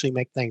actually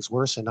make things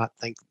worse and not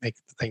make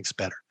things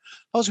better?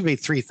 Those would be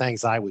three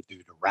things I would do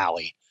to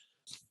rally.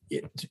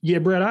 Yeah,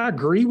 Brett, I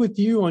agree with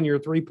you on your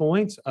 3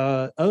 points.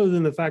 Other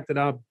than the fact that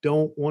I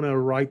don't want to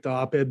write the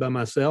op-ed by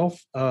myself,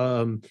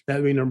 that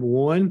would be number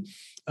one.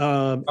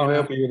 I'll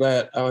help you with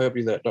that.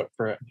 Dr.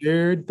 Pratt.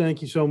 Jared,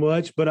 thank you so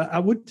much. But I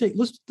would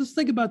let's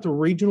think about the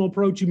regional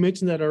approach. You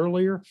mentioned that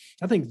earlier.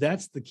 I think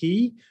that's the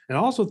key. And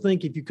I also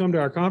think if you come to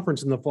our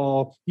conference in the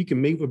fall, you can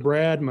meet with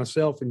Brad,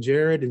 myself, and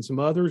Jared and some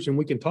others, and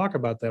we can talk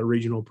about that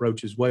regional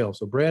approach as well.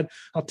 So, Brad,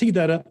 I'll tee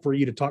that up for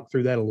you to talk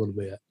through that a little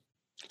bit.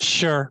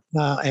 Sure.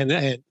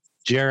 And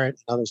Jared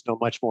and others know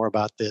much more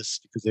about this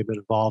because they've been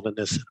involved in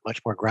this at a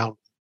much more ground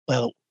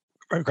level,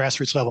 or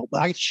grassroots level.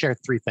 But I can share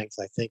three things,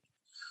 I think.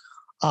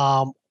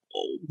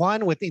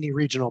 One, with any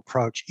regional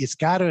approach, it's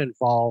got to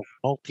involve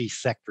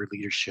multi-sector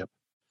leadership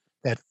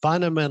that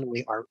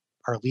fundamentally are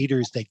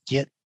leaders that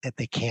get that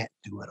they can't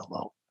do it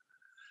alone.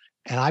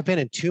 And I've been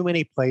in too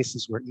many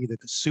places where either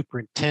the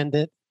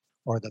superintendent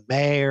or the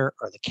mayor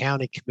or the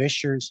county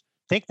commissioners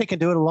think they can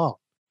do it alone.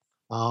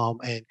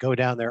 And go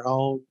down their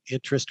own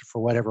interest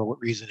for whatever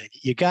reason.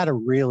 You got to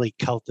really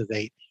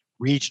cultivate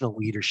regional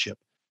leadership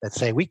that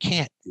say, we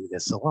can't do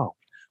this alone.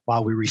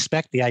 While we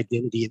respect the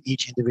identity of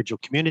each individual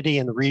community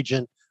in the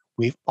region,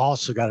 we've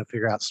also got to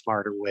figure out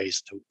smarter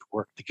ways to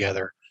work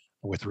together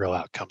with real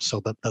outcomes. So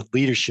the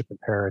leadership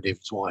imperative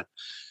is one.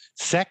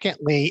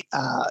 Secondly,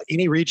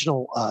 any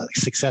regional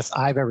success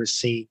I've ever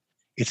seen,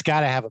 it's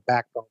got to have a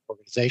backbone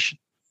organization.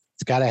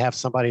 It's got to have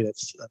somebody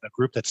that's a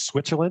group that's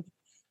Switzerland,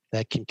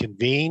 that can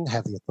convene,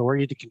 have the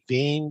authority to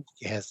convene,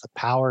 has the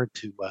power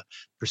to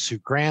pursue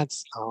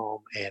grants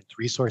and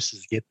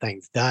resources to get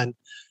things done.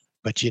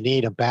 But you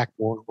need a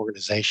backbone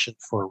organization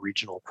for a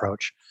regional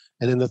approach.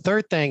 And then the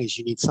third thing is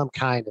you need some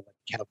kind of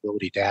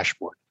accountability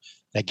dashboard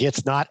that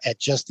gets not at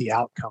just the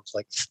outcomes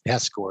like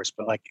test scores,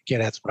 but like, again,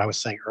 that's what I was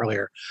saying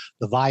earlier,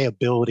 the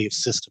viability of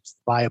systems,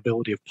 the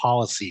viability of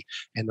policy,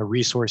 and the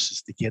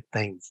resources to get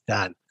things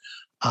done.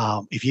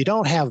 If you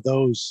don't have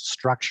those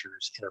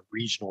structures in a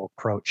regional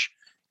approach,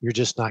 you're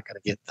just not going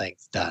to get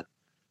things done.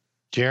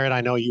 Jared,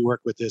 I know you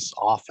work with this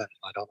often.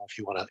 I don't know if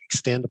you want to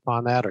extend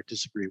upon that or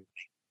disagree with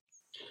me.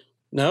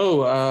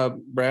 No,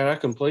 Brad, I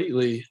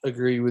completely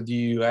agree with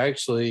you.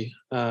 Actually,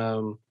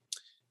 I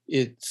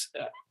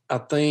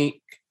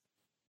think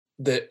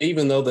that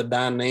even though the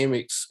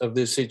dynamics of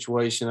this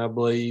situation, I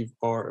believe,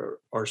 are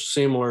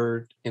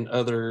similar in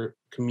other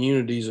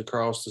communities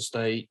across the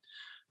state,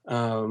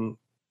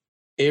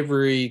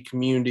 every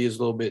community is a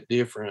little bit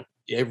different.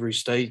 Every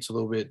state's a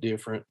little bit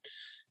different.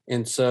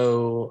 And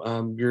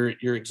so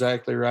you're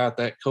exactly right.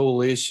 That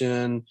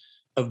coalition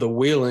of the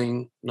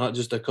willing, not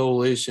just a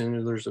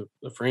coalition. There's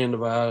a friend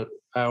of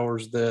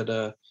ours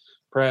that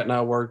Pratt and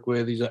I work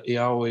with. He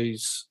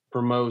always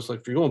promotes,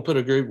 like, if you're going to put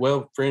a group,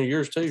 well, friend of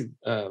yours too,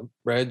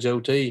 Brad, Joe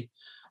T.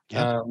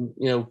 Yeah.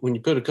 When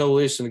you put a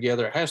coalition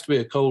together, it has to be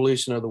a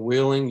coalition of the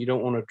willing. You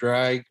don't want to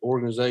drag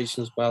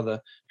organizations by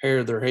the hair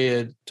of their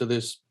head to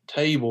this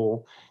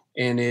table.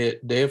 And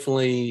it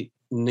definitely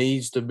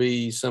needs to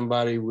be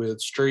somebody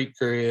with street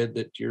cred,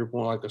 that you're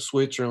more like a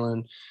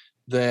Switzerland,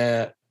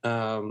 that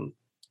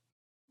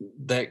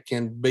that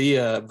can be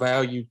a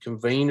valued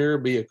convener,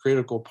 be a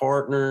critical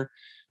partner,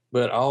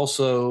 but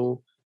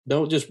also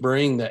don't just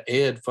bring the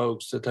ed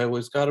folks to the table.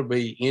 It's got to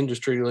be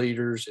industry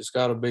leaders. It's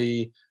got to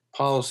be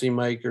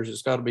policymakers.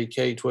 It's got to be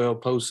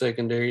K-12,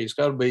 post-secondary. It's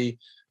got to be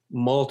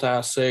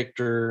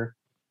multi-sector.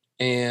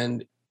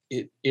 And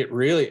it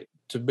really,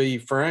 to be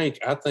frank,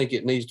 I think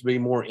it needs to be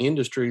more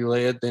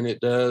industry-led than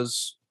it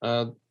does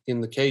in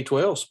the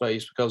K-12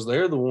 space, because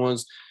they're the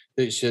ones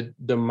that should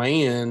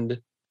demand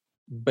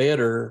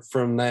better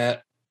from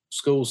that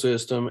school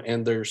system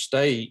and their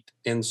state,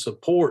 and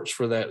supports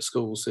for that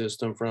school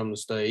system from the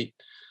state.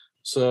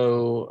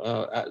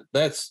 So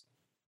that's,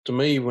 to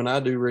me, when I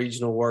do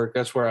regional work,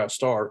 that's where I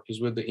start,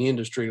 is with the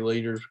industry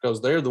leaders,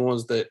 because they're the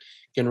ones that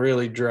can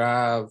really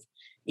drive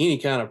any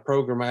kind of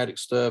programmatic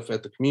stuff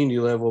at the community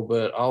level,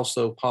 but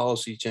also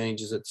policy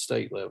changes at the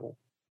state level.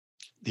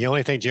 The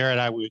only thing, Jared,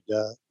 I would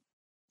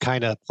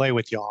kind of play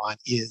with you on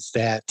is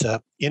that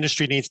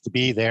industry needs to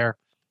be there.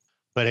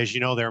 But as you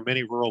know, there are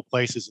many rural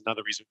places.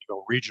 Another reason you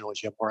go regional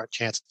is you have more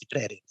chance to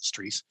get at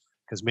industries,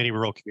 because many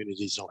rural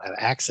communities don't have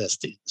access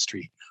to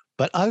industry.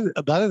 But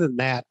other than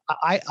that,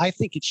 I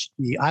think it should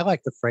be, I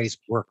like the phrase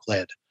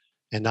work-led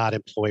and not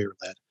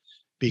employer-led,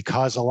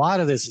 because a lot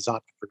of this is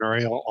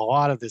entrepreneurial. A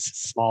lot of this is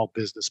small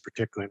business,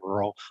 particularly in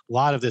rural. A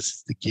lot of this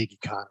is the gig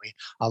economy.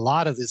 A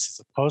lot of this is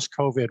a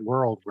post-COVID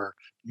world where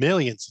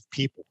millions of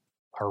people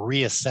are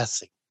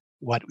reassessing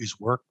what is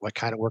work, what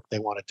kind of work they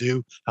want to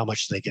do, how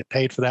much they get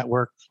paid for that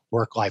work,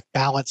 work-life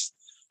balance.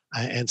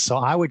 And so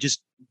I would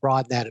just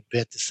broaden that a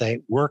bit to say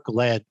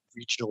work-led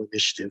regional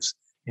initiatives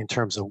in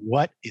terms of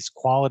what is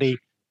quality,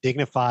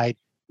 dignified,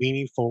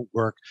 meaningful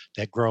work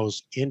that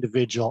grows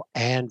individual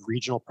and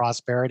regional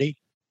prosperity.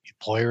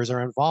 Employers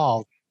are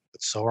involved,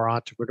 but so are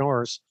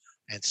entrepreneurs,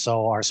 and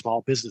so are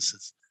small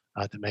businesses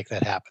to make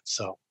that happen.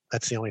 So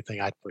that's the only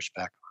thing I'd push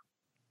back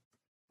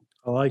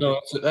I like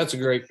it. That's a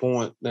great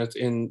point.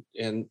 And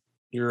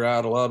you're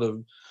right. A lot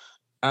of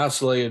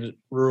isolated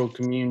rural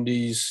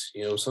communities,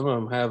 some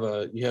of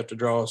them you have to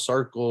draw a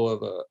circle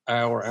of an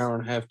hour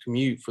and a half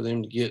commute for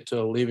them to get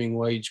to a living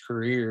wage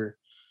career.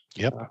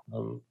 Yep.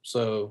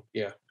 So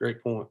yeah,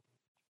 great point.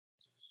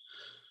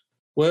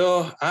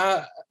 Well,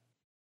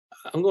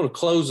 I'm going to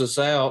close us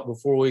out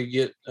before we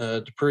get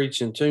to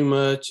preaching too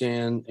much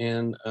and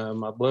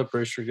my blood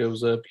pressure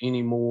goes up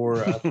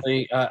anymore. I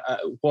think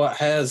what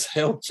has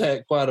helped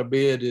that quite a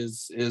bit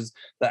is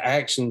the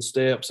action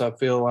steps. I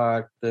feel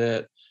like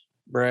that,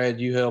 Brad,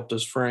 you helped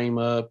us frame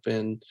up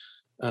and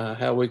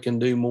how we can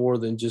do more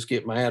than just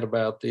get mad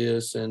about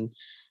this. And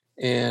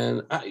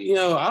I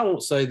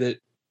won't say that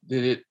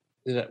it.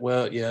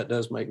 Well, yeah, it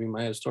does make me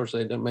mad. Start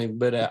saying it doesn't make me,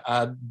 but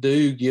I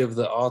do give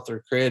the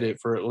author credit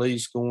for at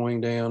least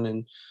going down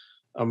and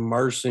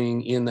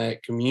immersing in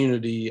that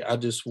community. I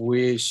just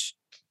wish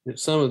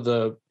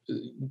that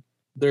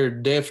there are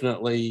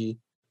definitely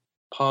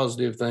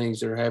positive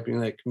things that are happening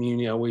in that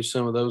community. I wish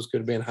some of those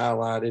could have been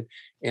highlighted.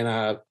 And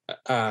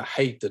I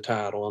hate the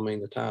title. I mean,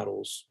 the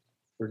title's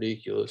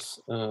ridiculous.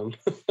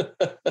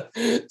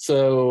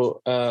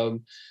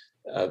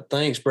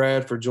 Thanks,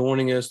 Brad, for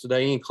joining us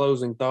today. Any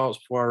closing thoughts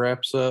before I wrap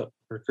us up,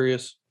 or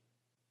Chris?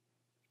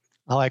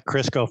 I'll let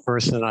Chris go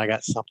first, and then I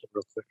got something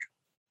real quick.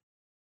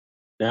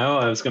 No,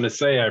 I was going to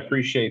say I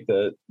appreciate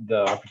the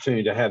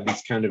opportunity to have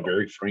these kind of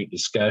very frank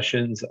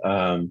discussions.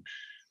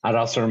 I'd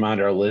also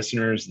remind our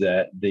listeners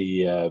that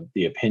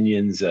the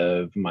opinions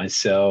of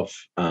myself,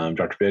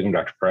 Dr. Bigham,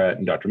 Dr. Pratt,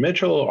 and Dr.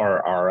 Mitchell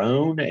are our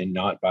own and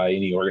not by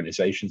any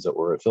organizations that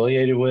we're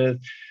affiliated with.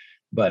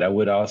 But I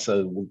would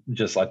also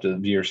just like the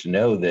viewers to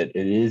know that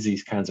it is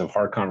these kinds of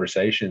hard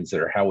conversations that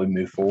are how we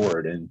move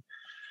forward. And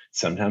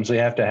sometimes we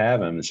have to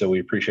have them. And so we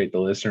appreciate the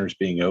listeners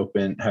being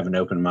open, have an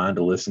open mind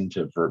to listen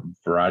to a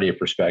variety of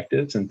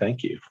perspectives. And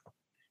thank you.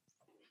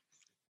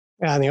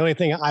 Yeah, and the only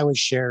thing I would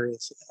share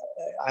is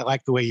I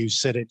like the way you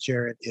said it,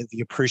 Jared, is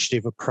the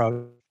appreciative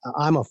approach.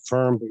 I'm a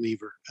firm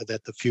believer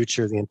that the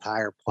future of the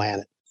entire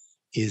planet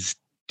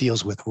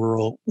deals with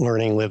rural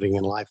learning, living,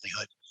 and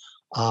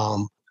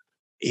livelihood.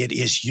 It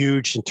is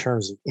huge in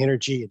terms of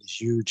energy. It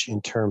is huge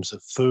in terms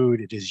of food.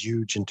 It is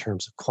huge in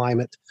terms of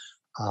climate.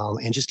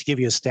 And just to give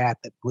you a stat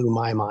that blew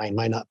my mind,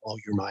 might not blow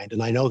your mind,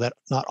 and I know that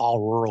not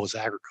all rural is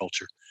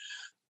agriculture,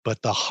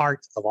 but the heart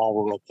of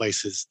all rural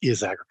places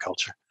is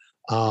agriculture.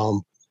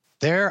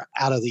 There,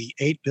 out of the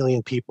 8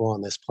 billion people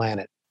on this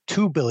planet,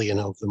 2 billion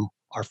of them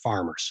are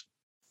farmers.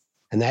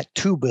 And that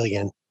 2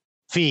 billion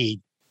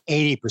feed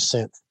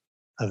 80%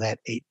 of that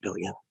 8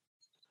 billion.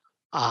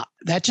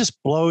 That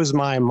just blows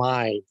my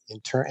mind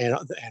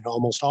and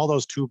almost all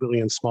those 2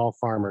 billion small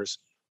farmers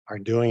are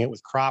doing it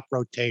with crop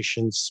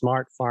rotation,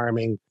 smart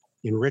farming,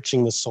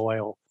 enriching the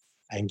soil,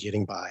 and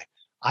getting by.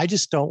 I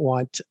just don't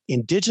want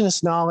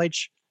indigenous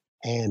knowledge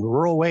and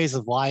rural ways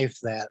of life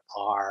that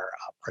are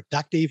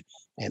productive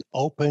and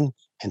open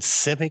and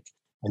civic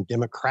and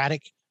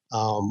democratic.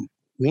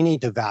 We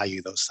need to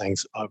value those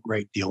things a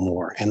great deal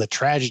more. And the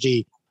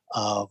tragedy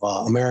of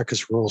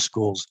America's rural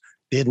schools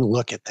didn't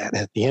look at that.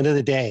 And at the end of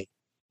the day,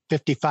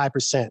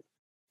 55%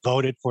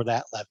 voted for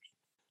that levy,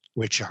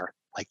 which are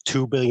like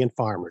 2 billion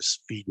farmers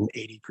feeding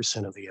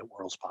 80% of the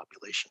world's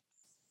population.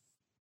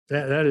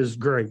 That is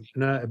great.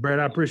 And Brad,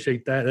 I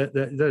appreciate that.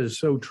 That is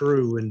so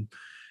true.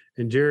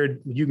 And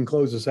Jared, you can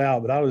close us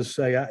out, but I'll just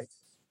say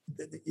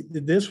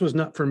this was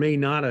not for me,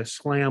 not a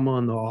slam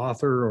on the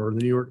author or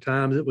the New York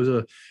Times. It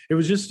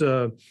was just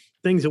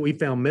things that we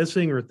found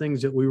missing or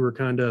things that we were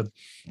kind of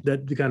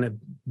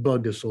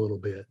bugged us a little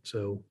bit.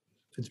 So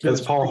it's been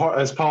as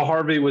Paul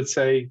Harvey would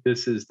say,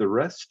 this is the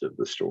rest of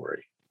the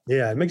story.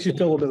 Yeah, it makes you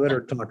feel a little bit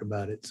better to talk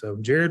about it. So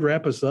Jared,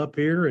 wrap us up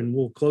here and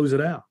we'll close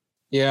it out.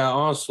 Yeah,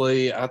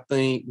 honestly, I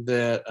think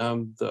that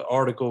the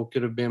article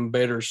could have been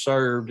better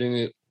served and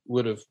it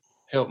would have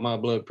helped my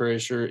blood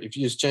pressure if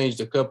you just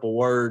changed a couple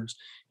words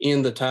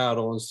in the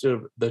title instead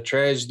of the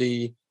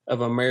tragedy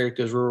of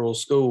America's rural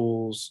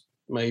schools,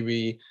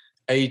 maybe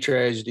a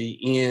tragedy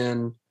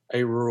in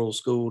a rural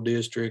school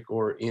district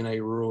or in a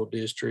rural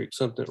district,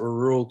 something, or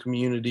rural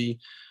community,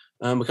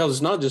 because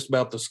it's not just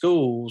about the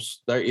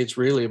schools, it's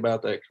really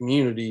about that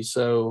community.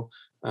 So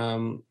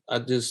I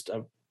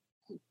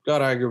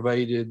got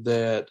aggravated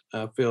that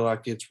I feel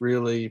like it's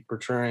really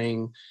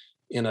portraying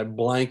in a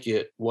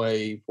blanket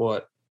way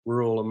what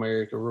rural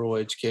America, rural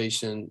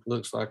education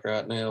looks like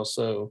right now.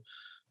 So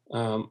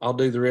I'll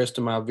do the rest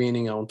of my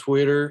venting on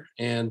Twitter,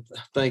 and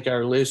thank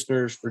our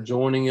listeners for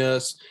joining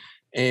us.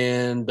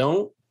 And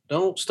don't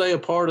stay a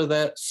part of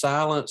that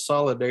silent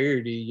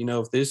solidarity. You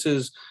know, if this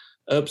has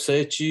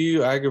upset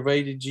you,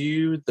 aggravated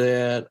you,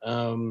 that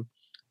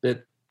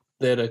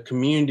a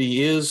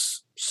community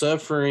is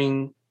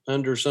suffering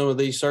under some of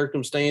these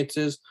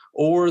circumstances,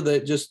 or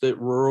that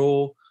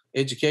rural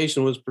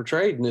education was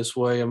portrayed in this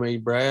way. I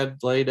mean, Brad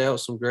laid out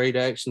some great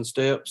action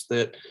steps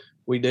that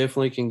we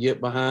definitely can get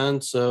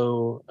behind.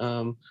 So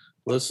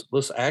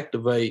let's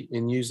activate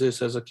and use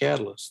this as a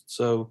catalyst.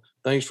 So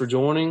thanks for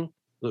joining.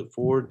 Look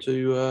forward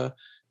to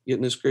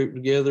getting this group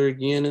together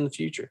again in the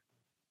future.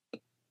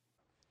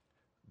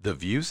 The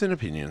views and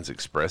opinions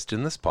expressed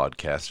in this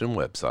podcast and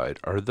website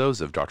are those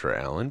of Dr.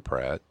 Alan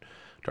Pratt,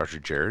 Dr.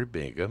 Jared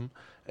Bingham,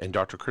 and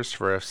Dr.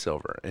 Christopher F.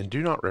 Silver, and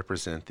do not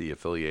represent the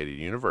affiliated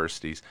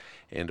universities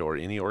and or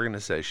any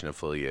organization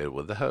affiliated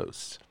with the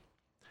hosts.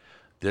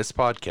 This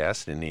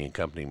podcast and the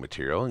accompanying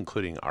material,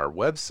 including our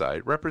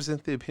website,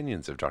 represent the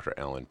opinions of Dr.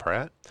 Alan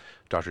Pratt,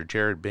 Dr.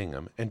 Jared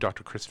Bingham, and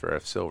Dr. Christopher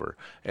F. Silver,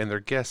 and their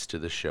guests to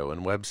the show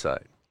and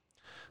website.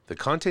 The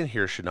content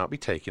here should not be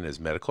taken as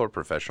medical or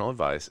professional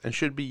advice and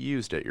should be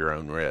used at your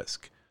own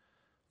risk.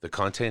 The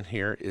content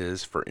here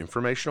is for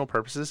informational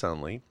purposes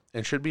only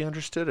and should be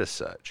understood as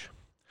such.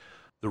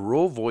 The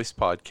Rural Voice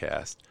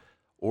podcast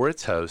or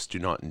its hosts do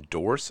not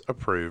endorse,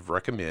 approve,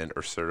 recommend,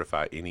 or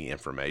certify any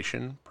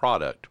information,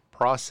 product,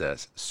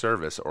 process,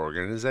 service, or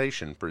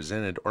organization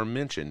presented or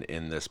mentioned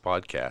in this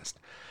podcast,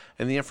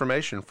 and the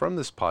information from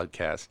this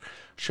podcast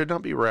should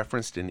not be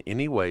referenced in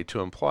any way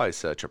to imply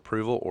such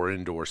approval or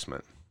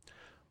endorsement.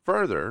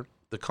 Further,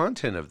 the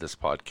content of this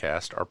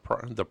podcast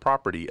are the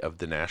property of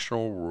the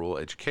National Rural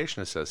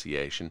Education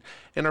Association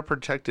and are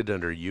protected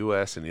under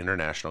U.S. and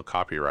international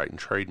copyright and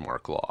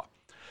trademark law.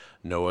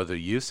 No other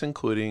use,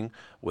 including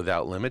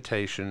without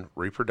limitation,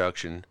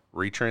 reproduction,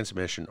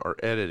 retransmission, or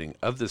editing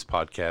of this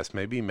podcast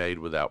may be made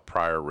without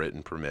prior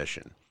written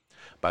permission.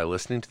 By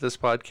listening to this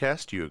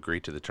podcast, you agree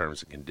to the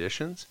terms and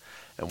conditions,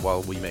 and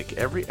while we make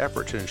every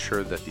effort to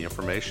ensure that the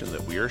information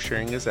that we are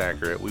sharing is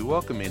accurate, we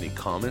welcome any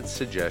comments,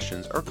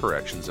 suggestions, or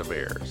corrections of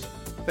errors.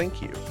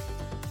 Thank you.